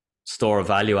store of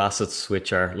value assets,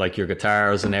 which are like your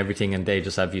guitars and everything, and they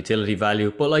just have utility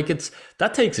value. But like, it's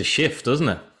that takes a shift, doesn't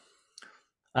it?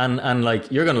 And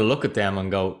like, you're gonna look at them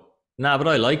and go, nah, but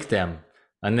I like them.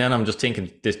 And then I'm just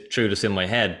thinking this through this in my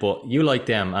head, but you like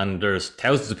them, and there's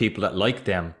thousands of people that like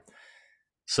them.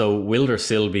 So will there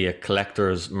still be a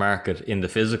collector's market in the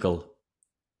physical?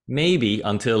 Maybe,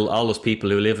 until all those people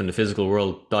who live in the physical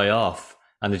world die off,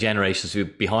 and the generations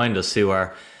behind us who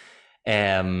are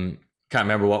can't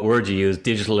remember what word you use,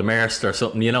 digital immersed or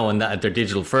something, and that they're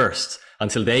digital first,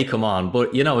 until they come on.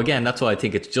 But again, that's why I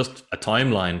think it's just a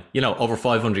timeline. Over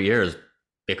 500 years,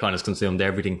 Bitcoin has consumed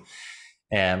everything,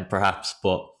 perhaps,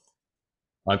 but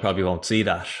I probably won't see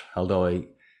that. Although I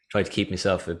try to keep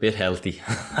myself a bit healthy.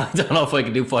 I don't know if I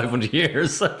can do 500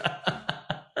 years. Go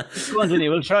on, Vinny,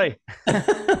 we'll try.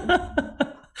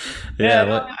 Yeah,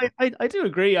 no, I do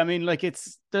agree. I mean, like,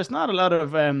 there's not a lot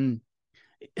of I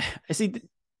see.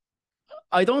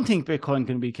 I don't think Bitcoin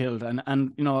can be killed, and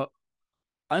I'm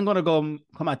going to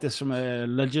come at this from a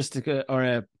logistic or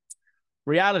a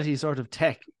reality sort of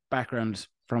tech background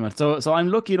from it. So I'm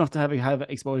lucky enough to have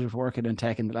exposure for working in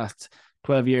tech in the last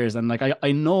 12 years, and like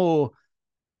I know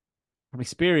from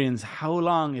experience how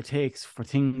long it takes for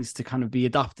things to kind of be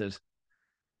adopted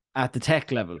at the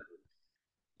tech level.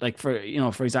 Like, for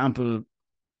example,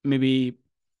 maybe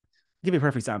give you a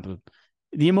perfect example.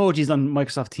 The emojis on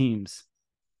Microsoft Teams,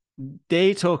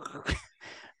 they took, I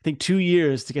think, 2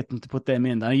 years to get them to put them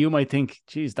in. And you might think,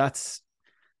 geez, that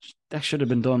should have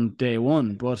been done day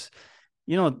one. But,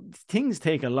 things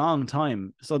take a long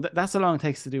time. So that's how long it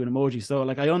takes to do an emoji. So,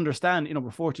 like, I understand,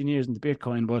 we're 14 years into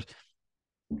Bitcoin, but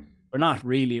we're not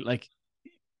really, like,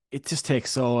 it just takes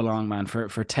so long, man,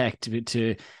 for tech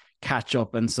to catch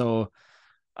up. And so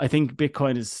I think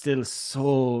Bitcoin is still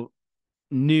so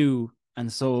new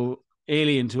and so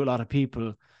alien to a lot of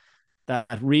people that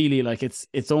really, like,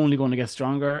 it's only going to get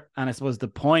stronger. And I suppose the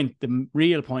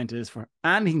real point is for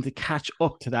anything to catch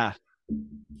up to that.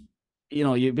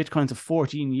 Bitcoin's a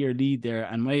 14-year lead there,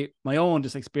 and my own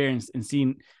just experience in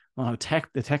seeing how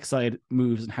the tech side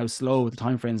moves and how slow the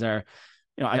timeframes are.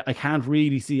 I can't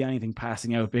really see anything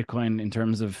passing out Bitcoin in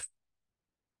terms of,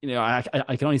 I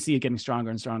can only see it getting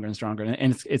stronger and stronger and stronger,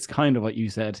 and it's kind of what you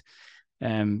said,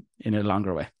 in a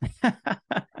longer way.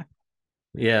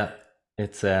 Yeah,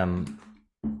 it's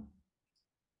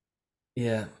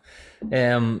yeah.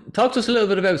 Talk to us a little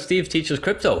bit about Steve Teaches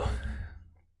Crypto.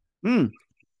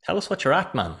 Tell us what you're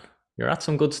at, man. You're at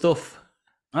some good stuff.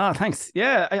 Thanks.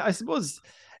 Yeah, I suppose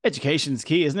education is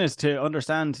key, isn't it, to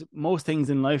understand most things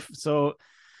in life. So,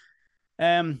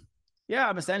 yeah,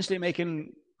 I'm essentially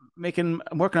I'm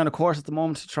working on a course at the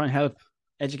moment to try and help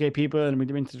educate people and move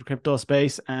into the crypto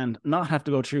space, and not have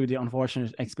to go through the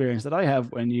unfortunate experience that I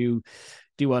have when you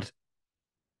do what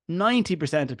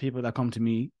 90% of people that come to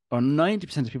me, or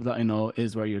 90% of people that I know,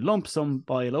 is where you lump sum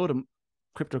buy a load of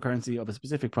cryptocurrency of a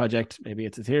specific project. Maybe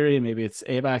it's Ethereum, maybe it's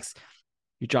AVAX.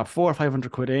 You drop 400 or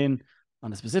 500 quid in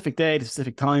on a specific day, at a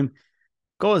specific time,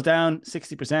 goes down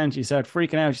 60%. You start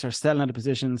freaking out, you start selling out of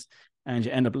positions, and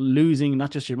you end up losing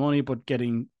not just your money, but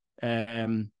getting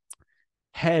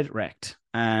head wrecked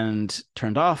and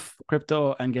turned off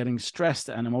crypto, and getting stressed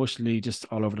and emotionally just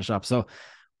all over the shop. So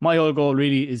my whole goal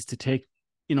really is to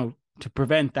to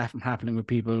prevent that from happening with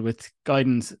people, with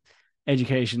guidance,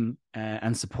 education,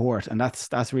 and support. And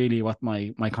that's really what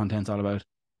my content's all about.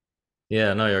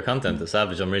 Yeah, no, your content is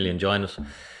savage. I'm really enjoying it.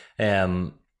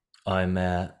 I'm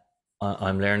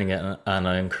learning it, and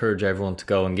I encourage everyone to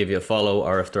go and give you a follow,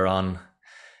 or if they're on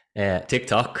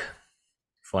TikTok,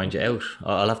 find you out.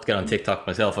 I'll have to get on TikTok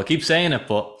myself. I keep saying it,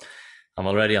 but I'm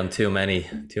already on too many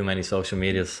social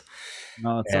medias.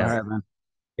 No, it's so hard, man.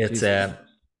 It's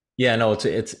yeah, no,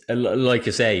 it's like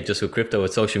you say, just with crypto,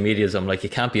 with social medias, I'm like, you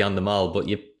can't be on them all, but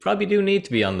you probably do need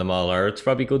to be on them all, or it's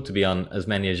probably good to be on as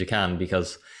many as you can,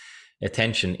 because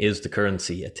attention is the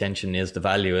currency. Attention is the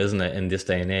value, isn't it, in this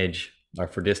day and age, or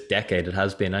for this decade? It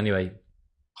has been anyway.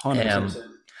 100%.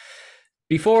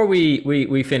 Before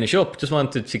we finish up, just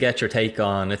wanted to get your take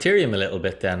on Ethereum a little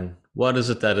bit then. What is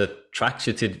it that attracts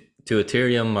you to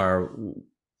Ethereum, or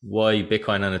why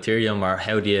Bitcoin and Ethereum, or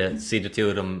how do you see the two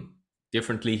of them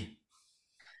differently?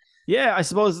 Yeah, I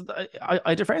suppose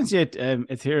I differentiate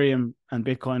Ethereum and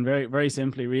Bitcoin very, very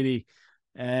simply, really.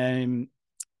 Bitcoin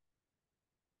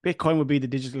would be the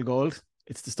digital gold.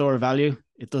 It's the store of value.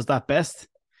 It does that best.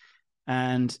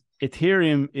 and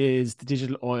Ethereum is the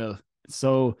digital oil.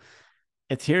 So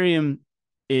Ethereum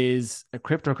is a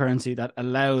cryptocurrency that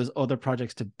allows other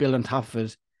projects to build on top of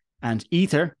it. And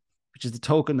Ether, which is the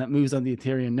token that moves on the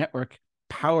Ethereum network,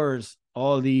 powers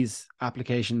all these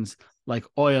applications like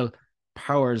oil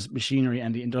powers machinery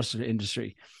and the industrial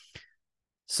industry.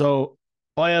 So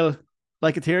oil,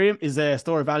 like Ethereum, is a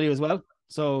store of value as well.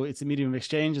 So it's a medium of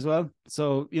exchange as well.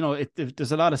 So,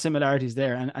 there's a lot of similarities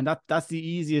there. And that's the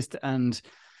easiest and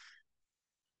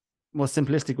most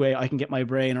simplistic way I can get my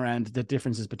brain around the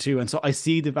differences between. And so I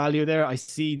see the value there. I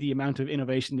see the amount of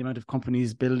innovation, the amount of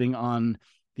companies building on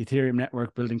the Ethereum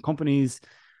network, building companies,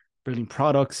 building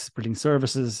products, building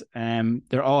services.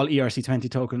 They're all ERC20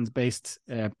 tokens based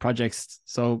projects.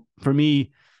 So for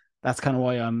me, that's kind of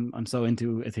why I'm so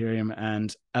into Ethereum.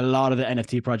 And a lot of the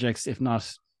NFT projects, if not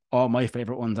all my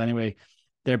favorite ones anyway,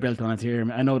 they're built on Ethereum.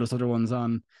 I know there's other ones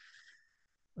on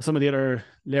some of the other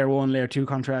layer 1, layer 2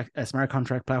 smart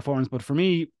contract platforms. But for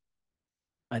me,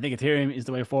 I think Ethereum is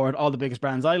the way forward. All the biggest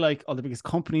brands I like, all the biggest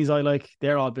companies I like,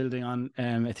 they're all building on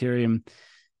Ethereum.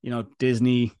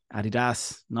 Disney,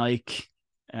 Adidas, Nike,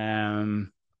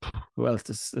 who else?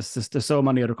 There's so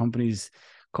many other companies,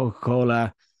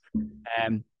 Coca-Cola.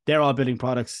 They're all building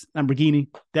products. Lamborghini,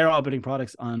 they're all building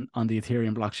products on the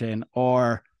Ethereum blockchain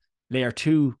or layer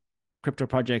 2 crypto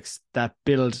projects that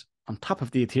build on top of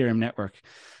the Ethereum network.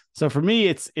 So for me,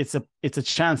 it's a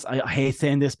chance. I hate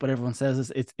saying this, but everyone says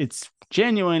this. It's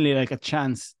genuinely like a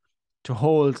chance to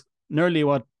hold nearly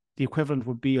what the equivalent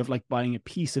would be of like buying a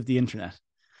piece of the internet.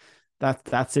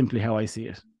 That's simply how I see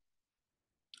it.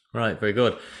 Right, very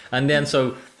good. And then,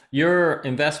 so your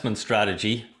investment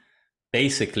strategy,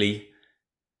 basically,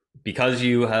 because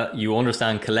you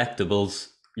understand collectibles,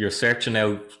 you're searching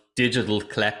out digital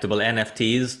collectible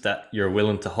NFTs that you're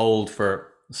willing to hold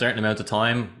for a certain amount of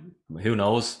time. Who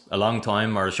knows, a long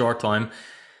time or a short time,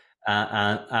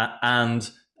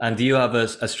 and do you have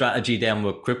a strategy then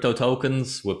with crypto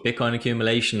tokens, with Bitcoin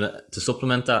accumulation to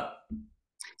supplement that?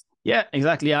 Yeah,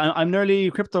 exactly. Yeah, I'm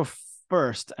nearly crypto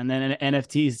first, and then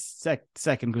NFTs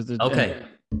second because they're Okay.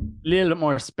 a little bit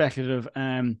more speculative.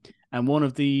 And one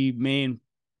of the main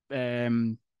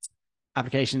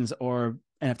applications or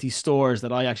NFT stores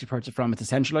that I actually purchased from, it's a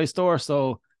centralized store,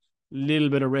 so a little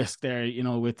bit of risk there,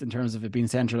 with in terms of it being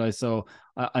centralized. So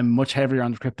I'm much heavier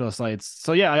on the crypto side.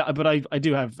 So yeah, but I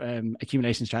do have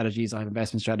accumulation strategies. I have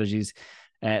investment strategies.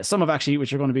 Some of actually,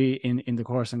 which are going to be in the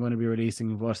course I'm going to be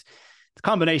releasing, but the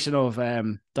combination of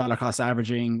dollar cost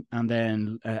averaging and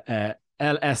then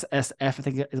LSSF, I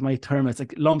think is my term. It's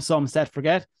like lump sum set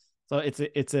forget. So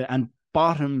it's a and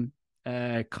bottom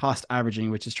cost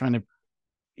averaging, which is trying to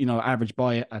average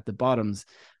buy at the bottoms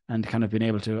and kind of being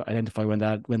able to identify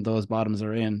when those bottoms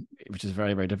are in, which is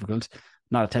very, very difficult.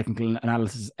 Not a technical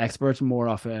analysis expert, more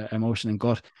off emotion and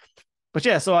gut. But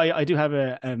yeah, so I do have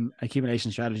a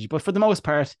accumulation strategy, but for the most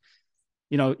part,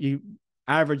 you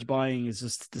average buying is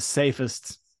just the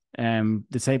safest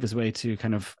way to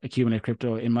kind of accumulate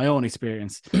crypto in my own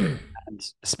experience. And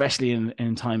especially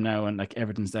in time now, and like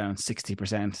everything's down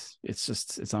 60%.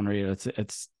 It's unreal.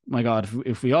 It's my God,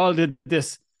 if we all did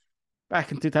this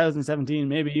back in 2017,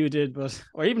 maybe you did,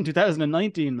 or even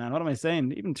 2019, man, what am I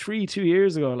saying? Even 2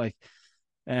 years ago, like,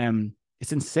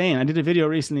 it's insane. I did a video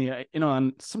recently,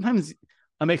 and sometimes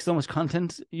I make so much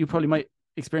content, you probably might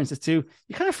experience this too.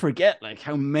 You kind of forget like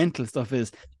how mental stuff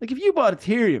is. Like if you bought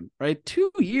Ethereum, right,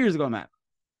 2 years ago, man,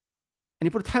 and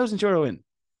you put €1,000 in,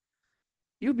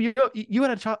 you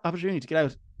had an opportunity to get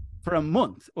out for a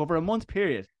month, over a month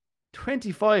period,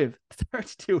 25,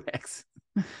 32x.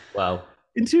 Wow.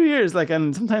 In 2 years, like,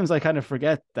 and sometimes I kind of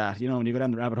forget that, when you go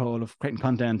down the rabbit hole of creating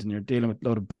content and you're dealing with a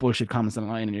load of bullshit comments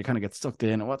online and you kind of get sucked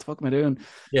in. What the fuck am I doing?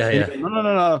 Yeah, and yeah. Go,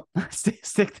 no.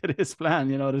 stick to this plan.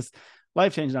 There's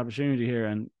life-changing opportunity here.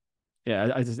 And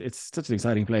yeah, it's such an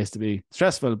exciting place to be.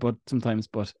 Stressful, but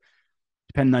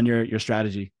depending on your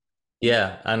strategy.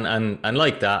 Yeah, and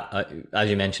like that, as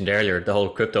you mentioned earlier, the whole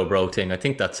crypto bro thing. I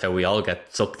think that's how we all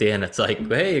get sucked in. It's like,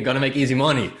 hey, you got to make easy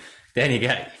money, then you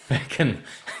get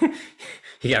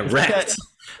you get wrecked,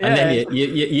 and then you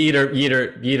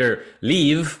either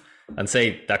leave and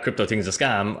say that crypto thing is a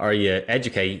scam, or you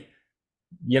educate.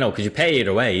 Because you pay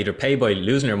either way. Either pay by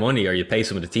losing your money, or you pay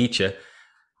someone to teach you.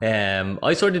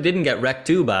 I sort of didn't get wrecked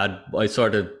too bad. I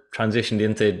sort of transitioned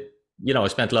into, I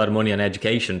spent a lot of money on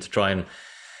education to try and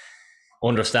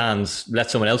understand,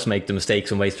 let someone else make the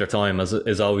mistakes and waste their time,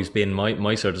 has always been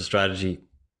my sort of strategy.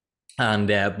 And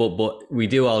but we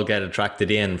do all get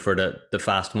attracted in for the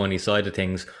fast money side of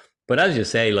things. But as you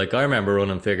say, like I remember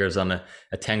running figures on a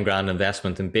 10 grand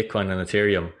investment in Bitcoin and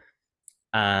Ethereum,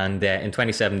 and in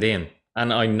 2017,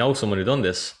 and I know someone who done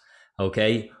this.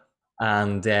 Okay.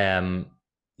 And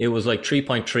it was like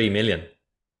 3.3 million.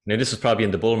 Now, this is probably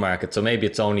in the bull market, so maybe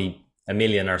it's only a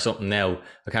million or something now.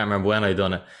 I can't remember when I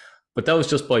done it. But that was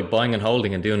just by buying and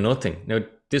holding and doing nothing. Now,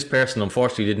 this person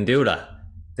unfortunately didn't do that.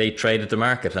 They traded the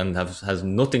market and has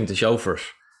nothing to show for it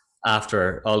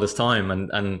after all this time.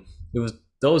 And it was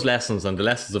those lessons and the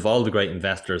lessons of all the great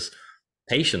investors,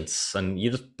 patience, and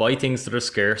you just buy things that are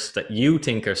scarce, that you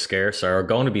think are scarce or are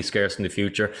going to be scarce in the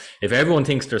future. If everyone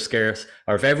thinks they're scarce,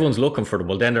 or if everyone's looking for them,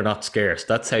 well, then they're not scarce.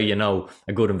 That's how you know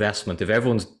a good investment. If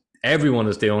everyone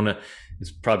is doing it,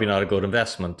 it's probably not a good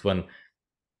investment. When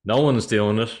no one's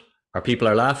doing it, or people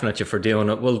are laughing at you for doing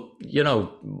it, well,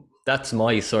 that's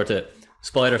my sort of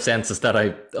spider senses that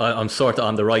I'm sort of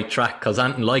on the right track, because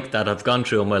anything like that I've gone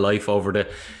through in my life over the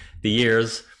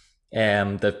years,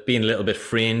 that being a little bit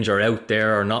fringe or out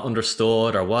there or not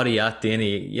understood or what are you at,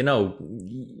 Danny,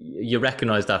 you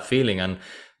recognize that feeling. And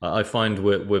I find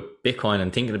with Bitcoin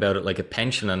and thinking about it like a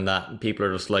pension and that, people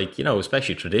are just like,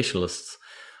 especially traditionalists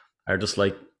are just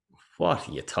like, what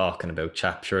are you talking about,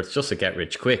 chap? Sure, it's just a get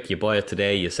rich quick. You buy it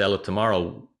today, you sell it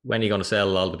tomorrow. When are you going to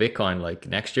sell all the Bitcoin? Like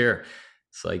next year?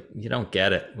 It's like, you don't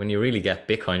get it. When you really get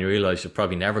Bitcoin, you realize you're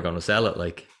probably never going to sell it.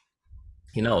 Like,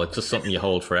 it's just something you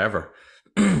hold forever.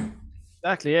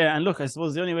 Exactly, yeah. And look, I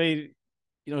suppose the only way,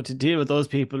 to deal with those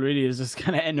people really is just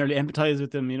kind of nearly empathize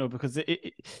with them, because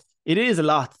it is a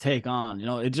lot to take on,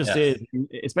 it just Yeah. is,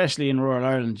 especially in rural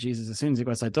Ireland. Jesus, as soon as you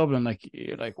go outside Dublin, like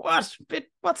you're like, what's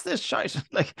this shite?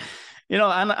 Like, and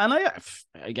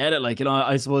I get it. Like,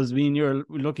 I suppose you're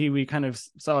lucky we kind of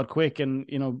saw it quick, and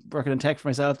working in tech for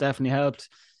myself definitely helped.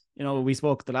 We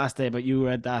spoke the last day, but you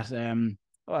read that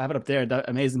I have it up there, that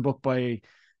amazing book by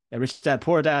Rich Dad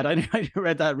Poor Dad. I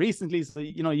read that recently, so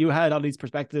you had all these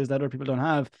perspectives that other people don't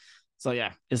have. So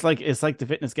yeah, it's like the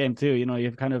fitness game too. You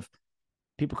have kind of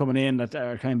people coming in that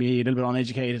are kind of be a little bit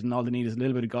uneducated, and all they need is a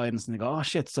little bit of guidance, and they go, oh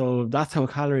shit, so that's how a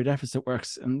calorie deficit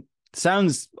works. And it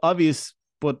sounds obvious,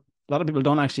 but a lot of people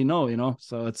don't actually know.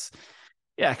 So it's,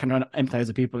 yeah, I can empathize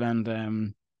with people,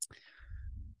 and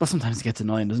but sometimes it gets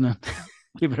annoying, doesn't it?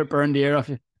 People are burn the air off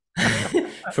you.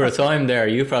 For a time there,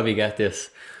 you probably get this.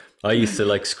 I used to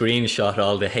like screenshot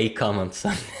all the hate comments.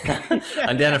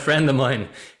 And then a friend of mine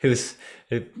who's,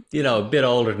 a bit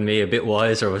older than me, a bit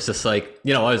wiser, was just like,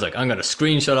 I was like, I'm going to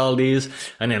screenshot all these.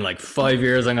 And in like 5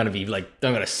 years, I'm going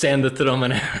to send it to them.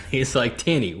 And he's like,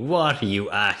 Tinny, what are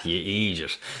you at, you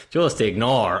idiot? Just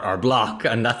ignore or block.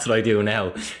 And that's what I do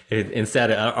now.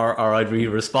 Instead, or I'd be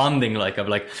responding like,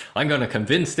 I'm going to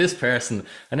convince this person.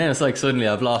 And then it's like, suddenly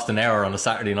I've lost an hour on a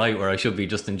Saturday night where I should be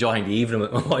just enjoying the evening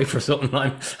with my wife or something.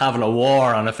 I'm having a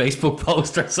war on a Facebook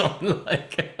post or something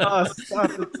like. Oh,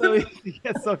 stop. It's so easy to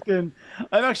get sucked in.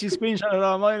 I've actually screenshotted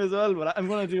on mine as well, but I'm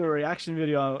going to do a reaction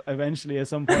video eventually at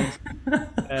some point.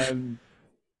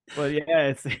 But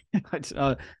yeah, it's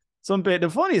the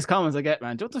funniest comments I get,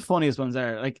 man. What the funniest ones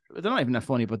are? Like, they're not even that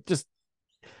funny, but just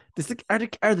this are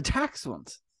the tax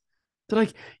ones. They're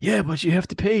like, yeah, but you have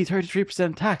to pay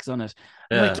 33% tax on it.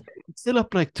 Yeah. Like, it's still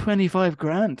up like 25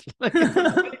 grand. Like, it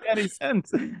doesn't make any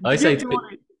sense. I say,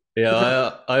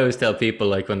 yeah, I always tell people,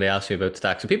 like, when they ask me about the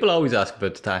tax, and people always ask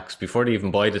about the tax before they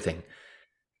even buy the thing.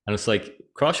 And it's like,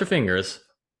 cross your fingers.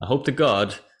 I hope to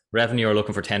God revenue are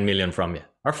looking for 10 million from you,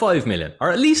 or 5 million, or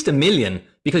at least 1 million,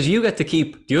 because you get to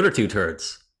keep the other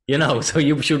 2/3. So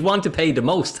you should want to pay the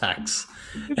most tax.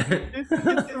 It's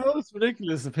the most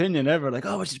ridiculous opinion ever. Like,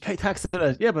 oh, we should pay tax on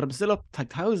it. Yeah, but I'm still up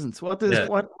like thousands. What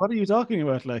are you talking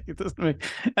about? Like, it doesn't make,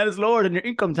 and it's lower than your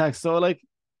income tax. So, like,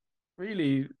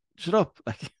 really, shut up.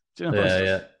 Like,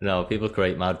 Yeah. No, people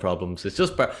create mad problems. It's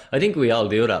just, I think we all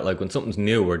do that. Like, when something's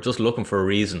new, we're just looking for a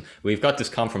reason. We've got this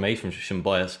confirmation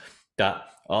bias that,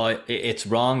 it's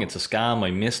wrong, it's a scam,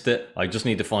 I missed it. I just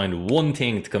need to find one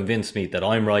thing to convince me that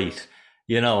I'm right.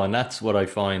 And that's what I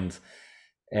find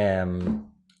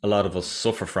a lot of us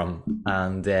suffer from.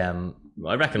 And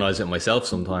I recognize it myself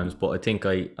sometimes, but I think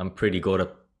I'm pretty good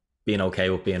at being okay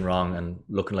with being wrong and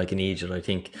looking like an idiot. I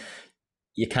think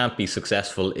you can't be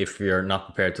successful if you're not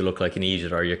prepared to look like an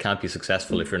idiot, or you can't be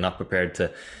successful if you're not prepared to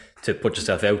put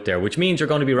yourself out there, which means you're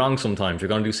going to be wrong sometimes. You're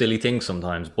going to do silly things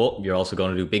sometimes, but you're also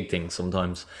going to do big things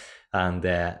sometimes. And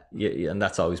and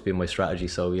that's always been my strategy.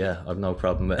 So yeah, I've no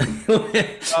problem with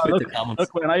the comments.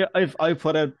 Look, when I've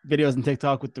put out videos on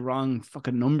TikTok with the wrong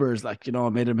fucking numbers, like, I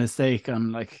made a mistake.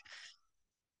 I'm like,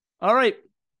 all right,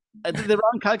 I did the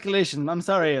wrong calculation. I'm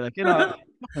sorry. Like, it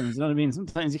happens, you know what I mean?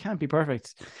 Sometimes you can't be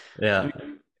perfect. Yeah.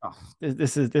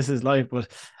 This is life.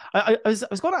 But I was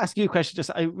going to ask you a question. Just,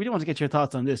 I really want to get your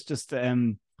thoughts on this. Just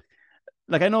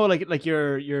like, I know, like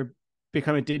you're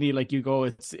become a Disney like you go.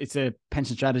 It's a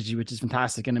pension strategy, which is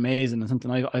fantastic and amazing, and something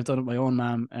I've done with my own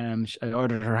mom. I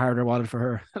ordered her hardware wallet for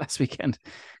her last weekend.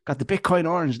 Got the Bitcoin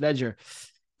Orange Ledger,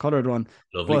 colored one.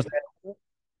 Lovely. But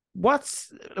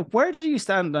what's where do you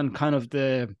stand on kind of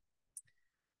the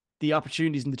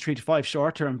opportunities in the 3 to 5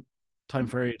 short term time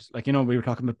period? Like, we were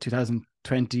talking about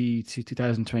 2020 to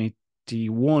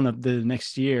 2021 of the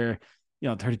next year,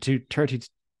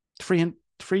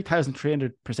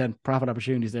 3,300% profit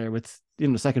opportunities there with,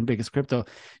 the second biggest crypto.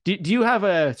 Do you have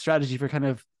a strategy for kind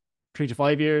of 3 to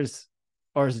 5 years,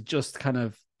 or is it just kind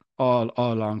of all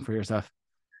along for yourself?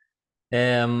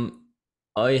 Um,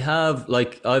 I have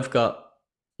like I've got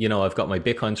my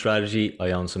Bitcoin strategy.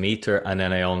 I own some Ether, and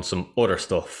then I own some other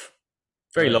stuff.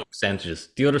 Very Right. low percentages.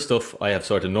 The other stuff, I have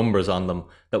sort of numbers on them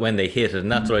that when they hit it,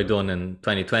 and that's what I done in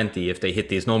 2020. If they hit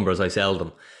these numbers, I sell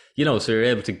them. So you're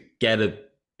able to get a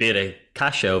bit of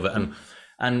cash out of it,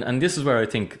 and this is where I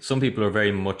think some people are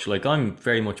very much like I'm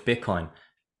very much Bitcoin,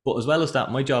 but as well as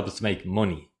that, my job is to make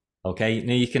money. Okay,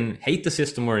 now you can hate the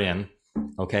system we're in,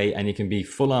 okay, and you can be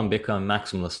full on Bitcoin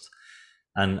maximalist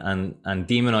and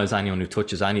demonize anyone who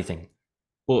touches anything.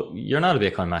 But you're not a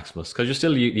Bitcoin maximalist because you're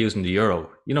still using the euro.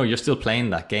 You're still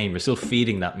playing that game. You're still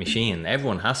feeding that machine.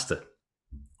 Everyone has to.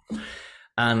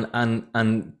 And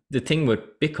the thing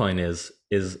with Bitcoin is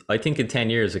I think in 10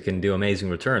 years it can do amazing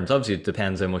returns. Obviously, it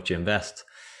depends how much you invest.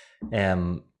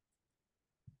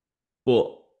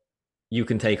 But you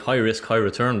can take high risk, high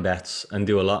return bets and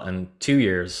do a lot in 2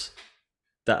 years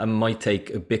that it might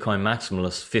take a Bitcoin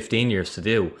maximalist 15 years to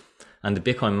do. And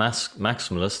the Bitcoin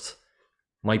maximalist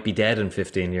might be dead in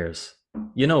 15 years,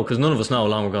 because none of us know how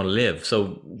long we're going to live.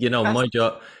 So,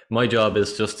 my job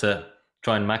is just to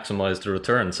try and maximize the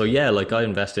return. So yeah, like I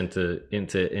invest into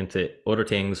other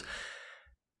things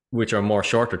which are more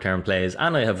shorter term plays,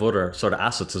 and I have other sort of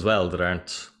assets as well that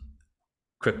aren't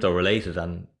crypto related,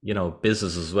 and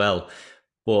business as well.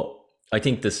 But I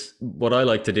think what I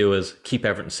like to do is keep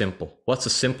everything simple. What's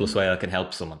the simplest way I can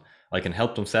help someone? I can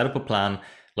help them set up a plan.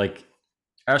 Like,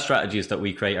 our strategies that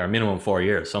we create are minimum 4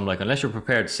 years. So I'm like, unless you're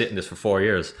prepared to sit in this for 4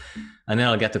 years, and then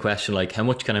I'll get the question like, how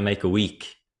much can I make a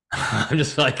week? I'm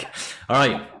just like, all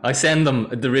right, I send them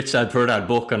the Rich Dad Poor Dad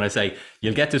book, and I say,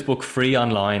 you'll get this book free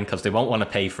online because they won't want to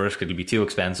pay for it because it'll be too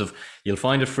expensive. You'll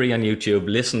find it free on YouTube.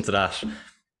 Listen to that.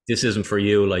 This isn't for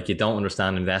you. Like, you don't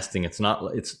understand investing. This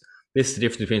is the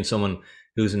difference between someone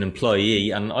who's an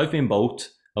employee, and I've been both.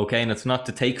 Okay, and it's not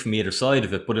to take from either side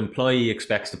of it, but employee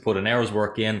expects to put an hour's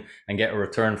work in and get a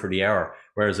return for the hour,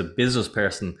 whereas a business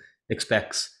person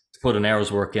expects to put an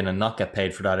hour's work in and not get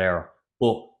paid for that hour.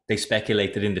 But they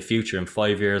speculate that in the future, in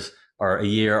 5 years or a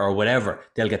year or whatever,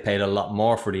 they'll get paid a lot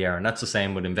more for the hour. And that's the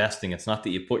same with investing. It's not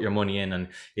that you put your money in and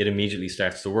it immediately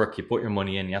starts to work. You put your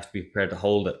money in, you have to be prepared to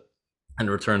hold it. And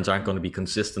the returns aren't going to be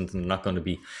consistent and not going to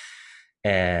be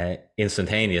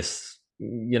instantaneous.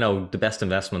 The best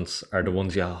investments are the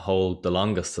ones you hold the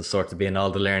longest. Has sort of been all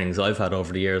the learnings I've had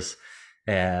over the years,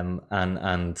 and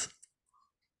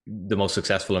the most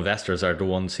successful investors are the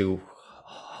ones who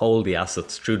hold the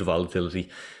assets through the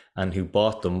volatility and who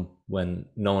bought them when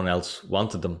no one else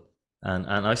wanted them. And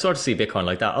I sort of see Bitcoin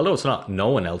like that, although it's not no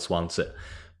one else wants it,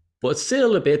 but it's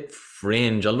still a bit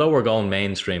fringe. Although we're going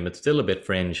mainstream, it's still a bit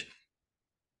fringe.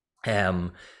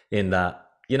 In that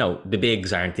the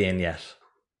bigs aren't in yet.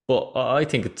 But I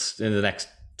think it's in the next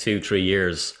 2-3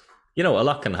 years, a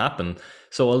lot can happen.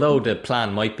 So although the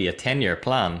plan might be a 10-year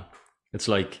plan, it's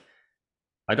like,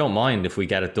 I don't mind if we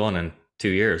get it done in 2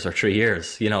 years or 3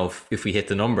 years, if we hit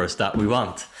the numbers that we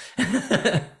want.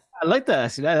 I like that.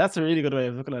 Actually, that's a really good way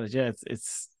of looking at it. Yeah,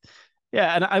 it's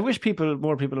yeah, and I wish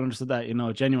more people understood that,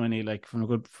 genuinely, like from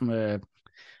an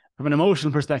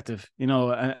emotional perspective,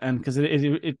 and because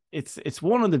it's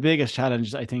one of the biggest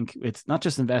challenges. I think it's not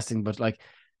just investing, but like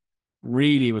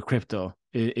really with crypto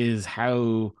is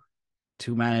how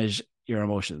to manage your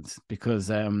emotions, because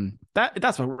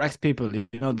that's what wrecks people.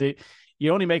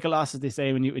 You only make a loss, as they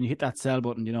say, when you hit that sell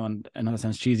button. And I know that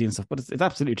sounds cheesy and stuff, but it's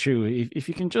absolutely true. If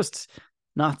you can just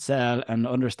not sell and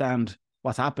understand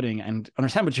what's happening and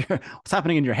understand what's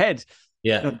happening in your head,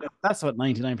 Yeah. that's what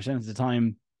 99% of the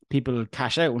time people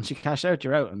cash out. Once you cash out,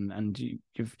 you're out, and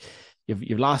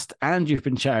you've lost, and you've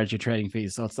been charged your trading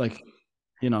fees. So it's like,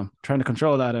 trying to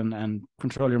control that and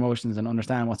control your emotions and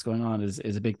understand what's going on is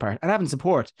a big part. And having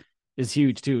support is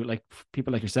huge too. Like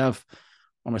people like yourself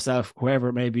or myself, whoever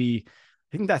it may be.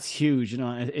 I think that's huge.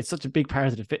 It's such a big part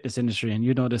of the fitness industry, and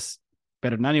you know this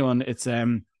better than anyone. It's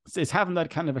having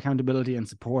that kind of accountability and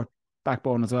support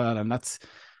backbone as well. And that's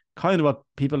kind of what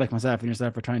people like myself and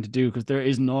yourself are trying to do, because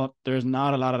there's not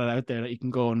a lot of that out there that you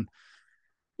can go and,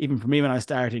 even for me when I was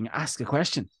starting, ask a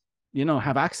question.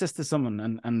 have access to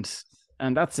someone,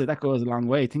 and that's it. That goes a long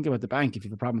way. Think about the bank. If you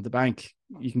have a problem with the bank,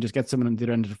 you can just get someone on the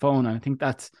other end of the phone. And I think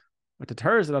that's what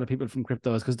deters a lot of people from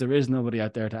crypto, is because there is nobody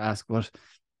out there to ask. But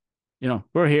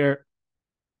we're here.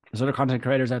 There's other content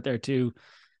creators out there too,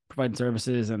 providing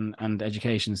services and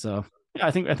education. So yeah,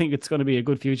 I think it's going to be a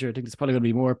good future. I think there's probably going to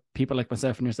be more people like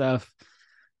myself and yourself.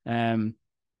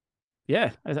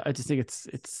 Yeah, I just think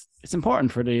it's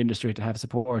important for the industry to have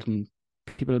support and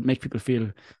make people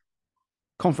feel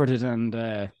comforted and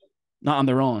not on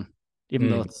their own, even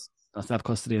though it's self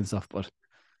custody and stuff. But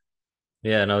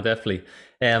yeah, no, definitely.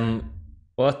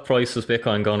 What price was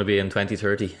Bitcoin going to be in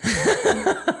 2030?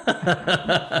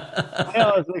 I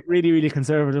always like really, really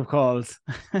conservative calls.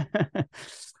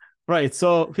 Right,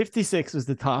 so 56 was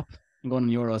the top. I'm going in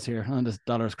euros here. And this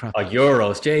dollar's crap. Oh,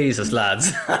 euros, Jesus,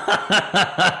 lads!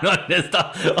 I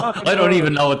don't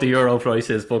even know what the euro price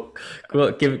is, but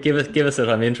give us it.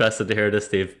 I'm interested to hear this,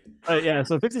 Steve. Yeah,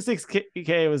 so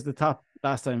 56k was the top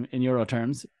last time in euro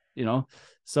terms.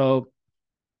 So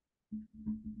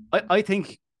I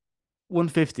think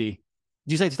 150. Did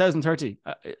you say 2030?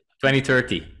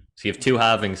 2030. So you have two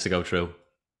halvings to go through.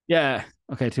 Yeah.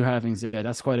 Okay, two halvings. Yeah,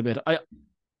 that's quite a bit.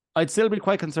 I'd still be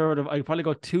quite conservative. I'd probably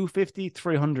go 250,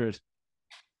 300.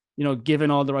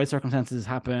 Given all the right circumstances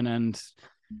happen and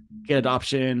get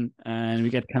adoption, and we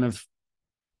get kind of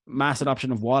mass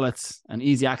adoption of wallets and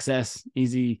easy access,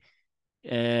 easy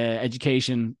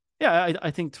education. Yeah,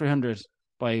 I think 300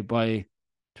 by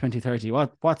 2030.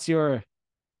 What's your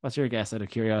guess, out of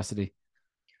curiosity?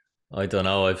 I don't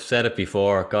know. I've said it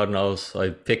before. God knows. I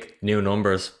picked new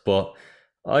numbers, but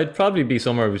I'd probably be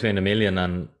somewhere between $1 million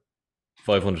and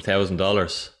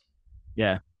 $500,000.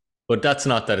 Yeah, but that's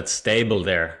not that it's stable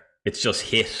there. It's just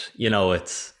hit.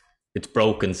 It's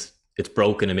broken. It's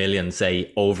broken $1 million,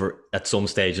 say, over at some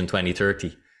stage in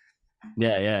 2030.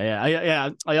 Yeah.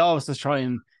 I always just try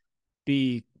and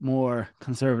be more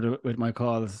conservative with my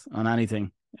calls on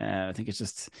anything. I think it's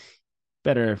just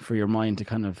better for your mind to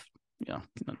kind of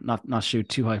not shoot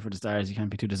too high for the stars. You can't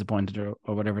be too disappointed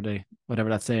or whatever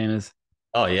that saying is.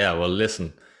 Oh yeah, well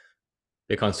listen,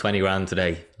 Bitcoin's 20 grand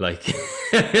today. Like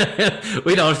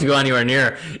we don't have to go anywhere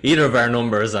near either of our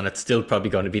numbers, and it's still probably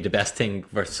going to be the best thing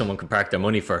where someone can park their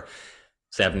money for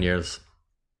 7 years.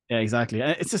 Yeah, exactly.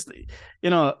 It's just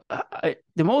the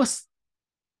most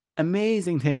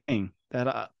amazing thing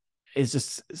that is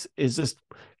just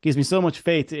gives me so much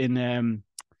faith in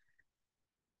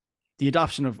the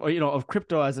adoption of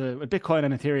crypto as a Bitcoin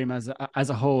and Ethereum as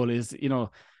a whole is, and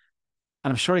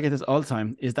I'm sure I get this all the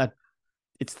time, is that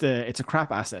it's a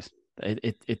crap asset.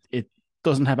 It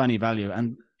doesn't have any value,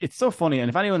 and it's so funny. And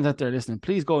if anyone's out there listening,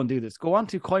 please go and do this. Go on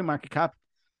to CoinMarketCap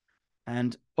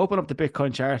and open up the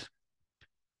Bitcoin chart,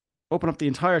 open up the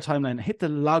entire timeline, hit the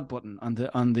log button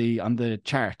on the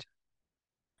chart.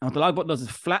 And what the log button does is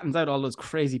flattens out all those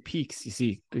crazy peaks you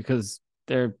see, because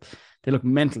they look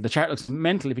mental. The chart looks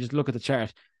mental if you just look at the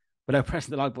chart without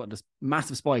pressing the log button. There's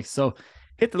massive spikes. So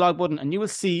hit the log button and you will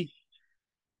see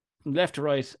from left to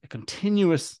right a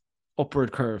continuous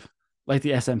upward curve like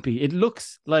the S&P. It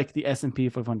looks like the S&P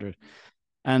 500.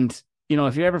 And,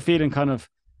 if you're ever feeling kind of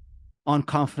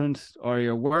unconfident or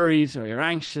you're worried or you're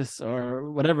anxious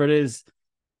or whatever it is,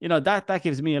 that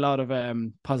gives me a lot of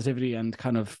positivity and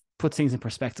kind of puts things in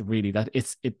perspective, really, that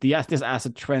this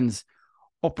asset trends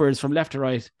upwards from left to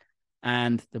right.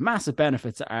 And the massive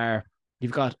benefits are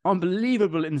you've got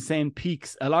unbelievable, insane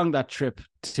peaks along that trip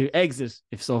to exit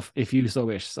if you so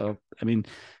wish. So, I mean,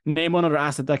 name one other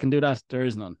asset that can do that. There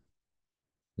is none.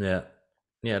 Yeah,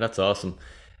 that's awesome.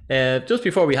 Just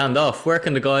before we hand off, where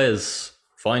can the guys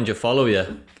find you, follow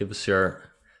you? Give us your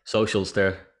socials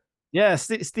there. Yeah,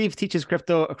 Steve teaches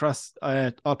crypto across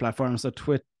all platforms.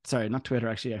 So not Twitter,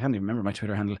 actually. I can't even remember my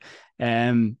Twitter handle.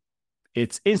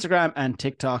 It's Instagram and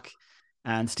TikTok,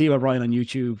 and Steve O'Brien on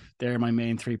YouTube. They're my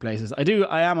main three places.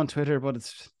 I am on Twitter,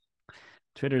 but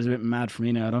Twitter is a bit mad for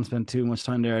me now. I don't spend too much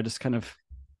time there. I just kind of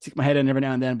stick my head in every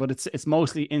now and then, but it's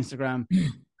mostly Instagram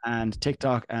and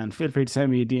TikTok, and feel free to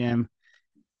send me a DM.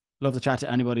 Love to chat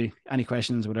to anybody, any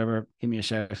questions, whatever, give me a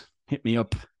shout, hit me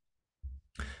up.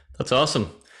 That's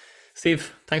awesome.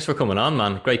 Steve, thanks for coming on,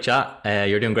 man. Great chat.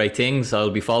 You're doing great things.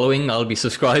 I'll be following, I'll be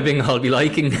subscribing, I'll be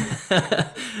liking.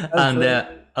 And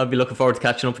I'll be looking forward to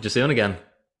catching up with you soon again.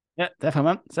 Yeah,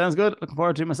 definitely, man. Sounds good. Looking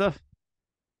forward to it myself.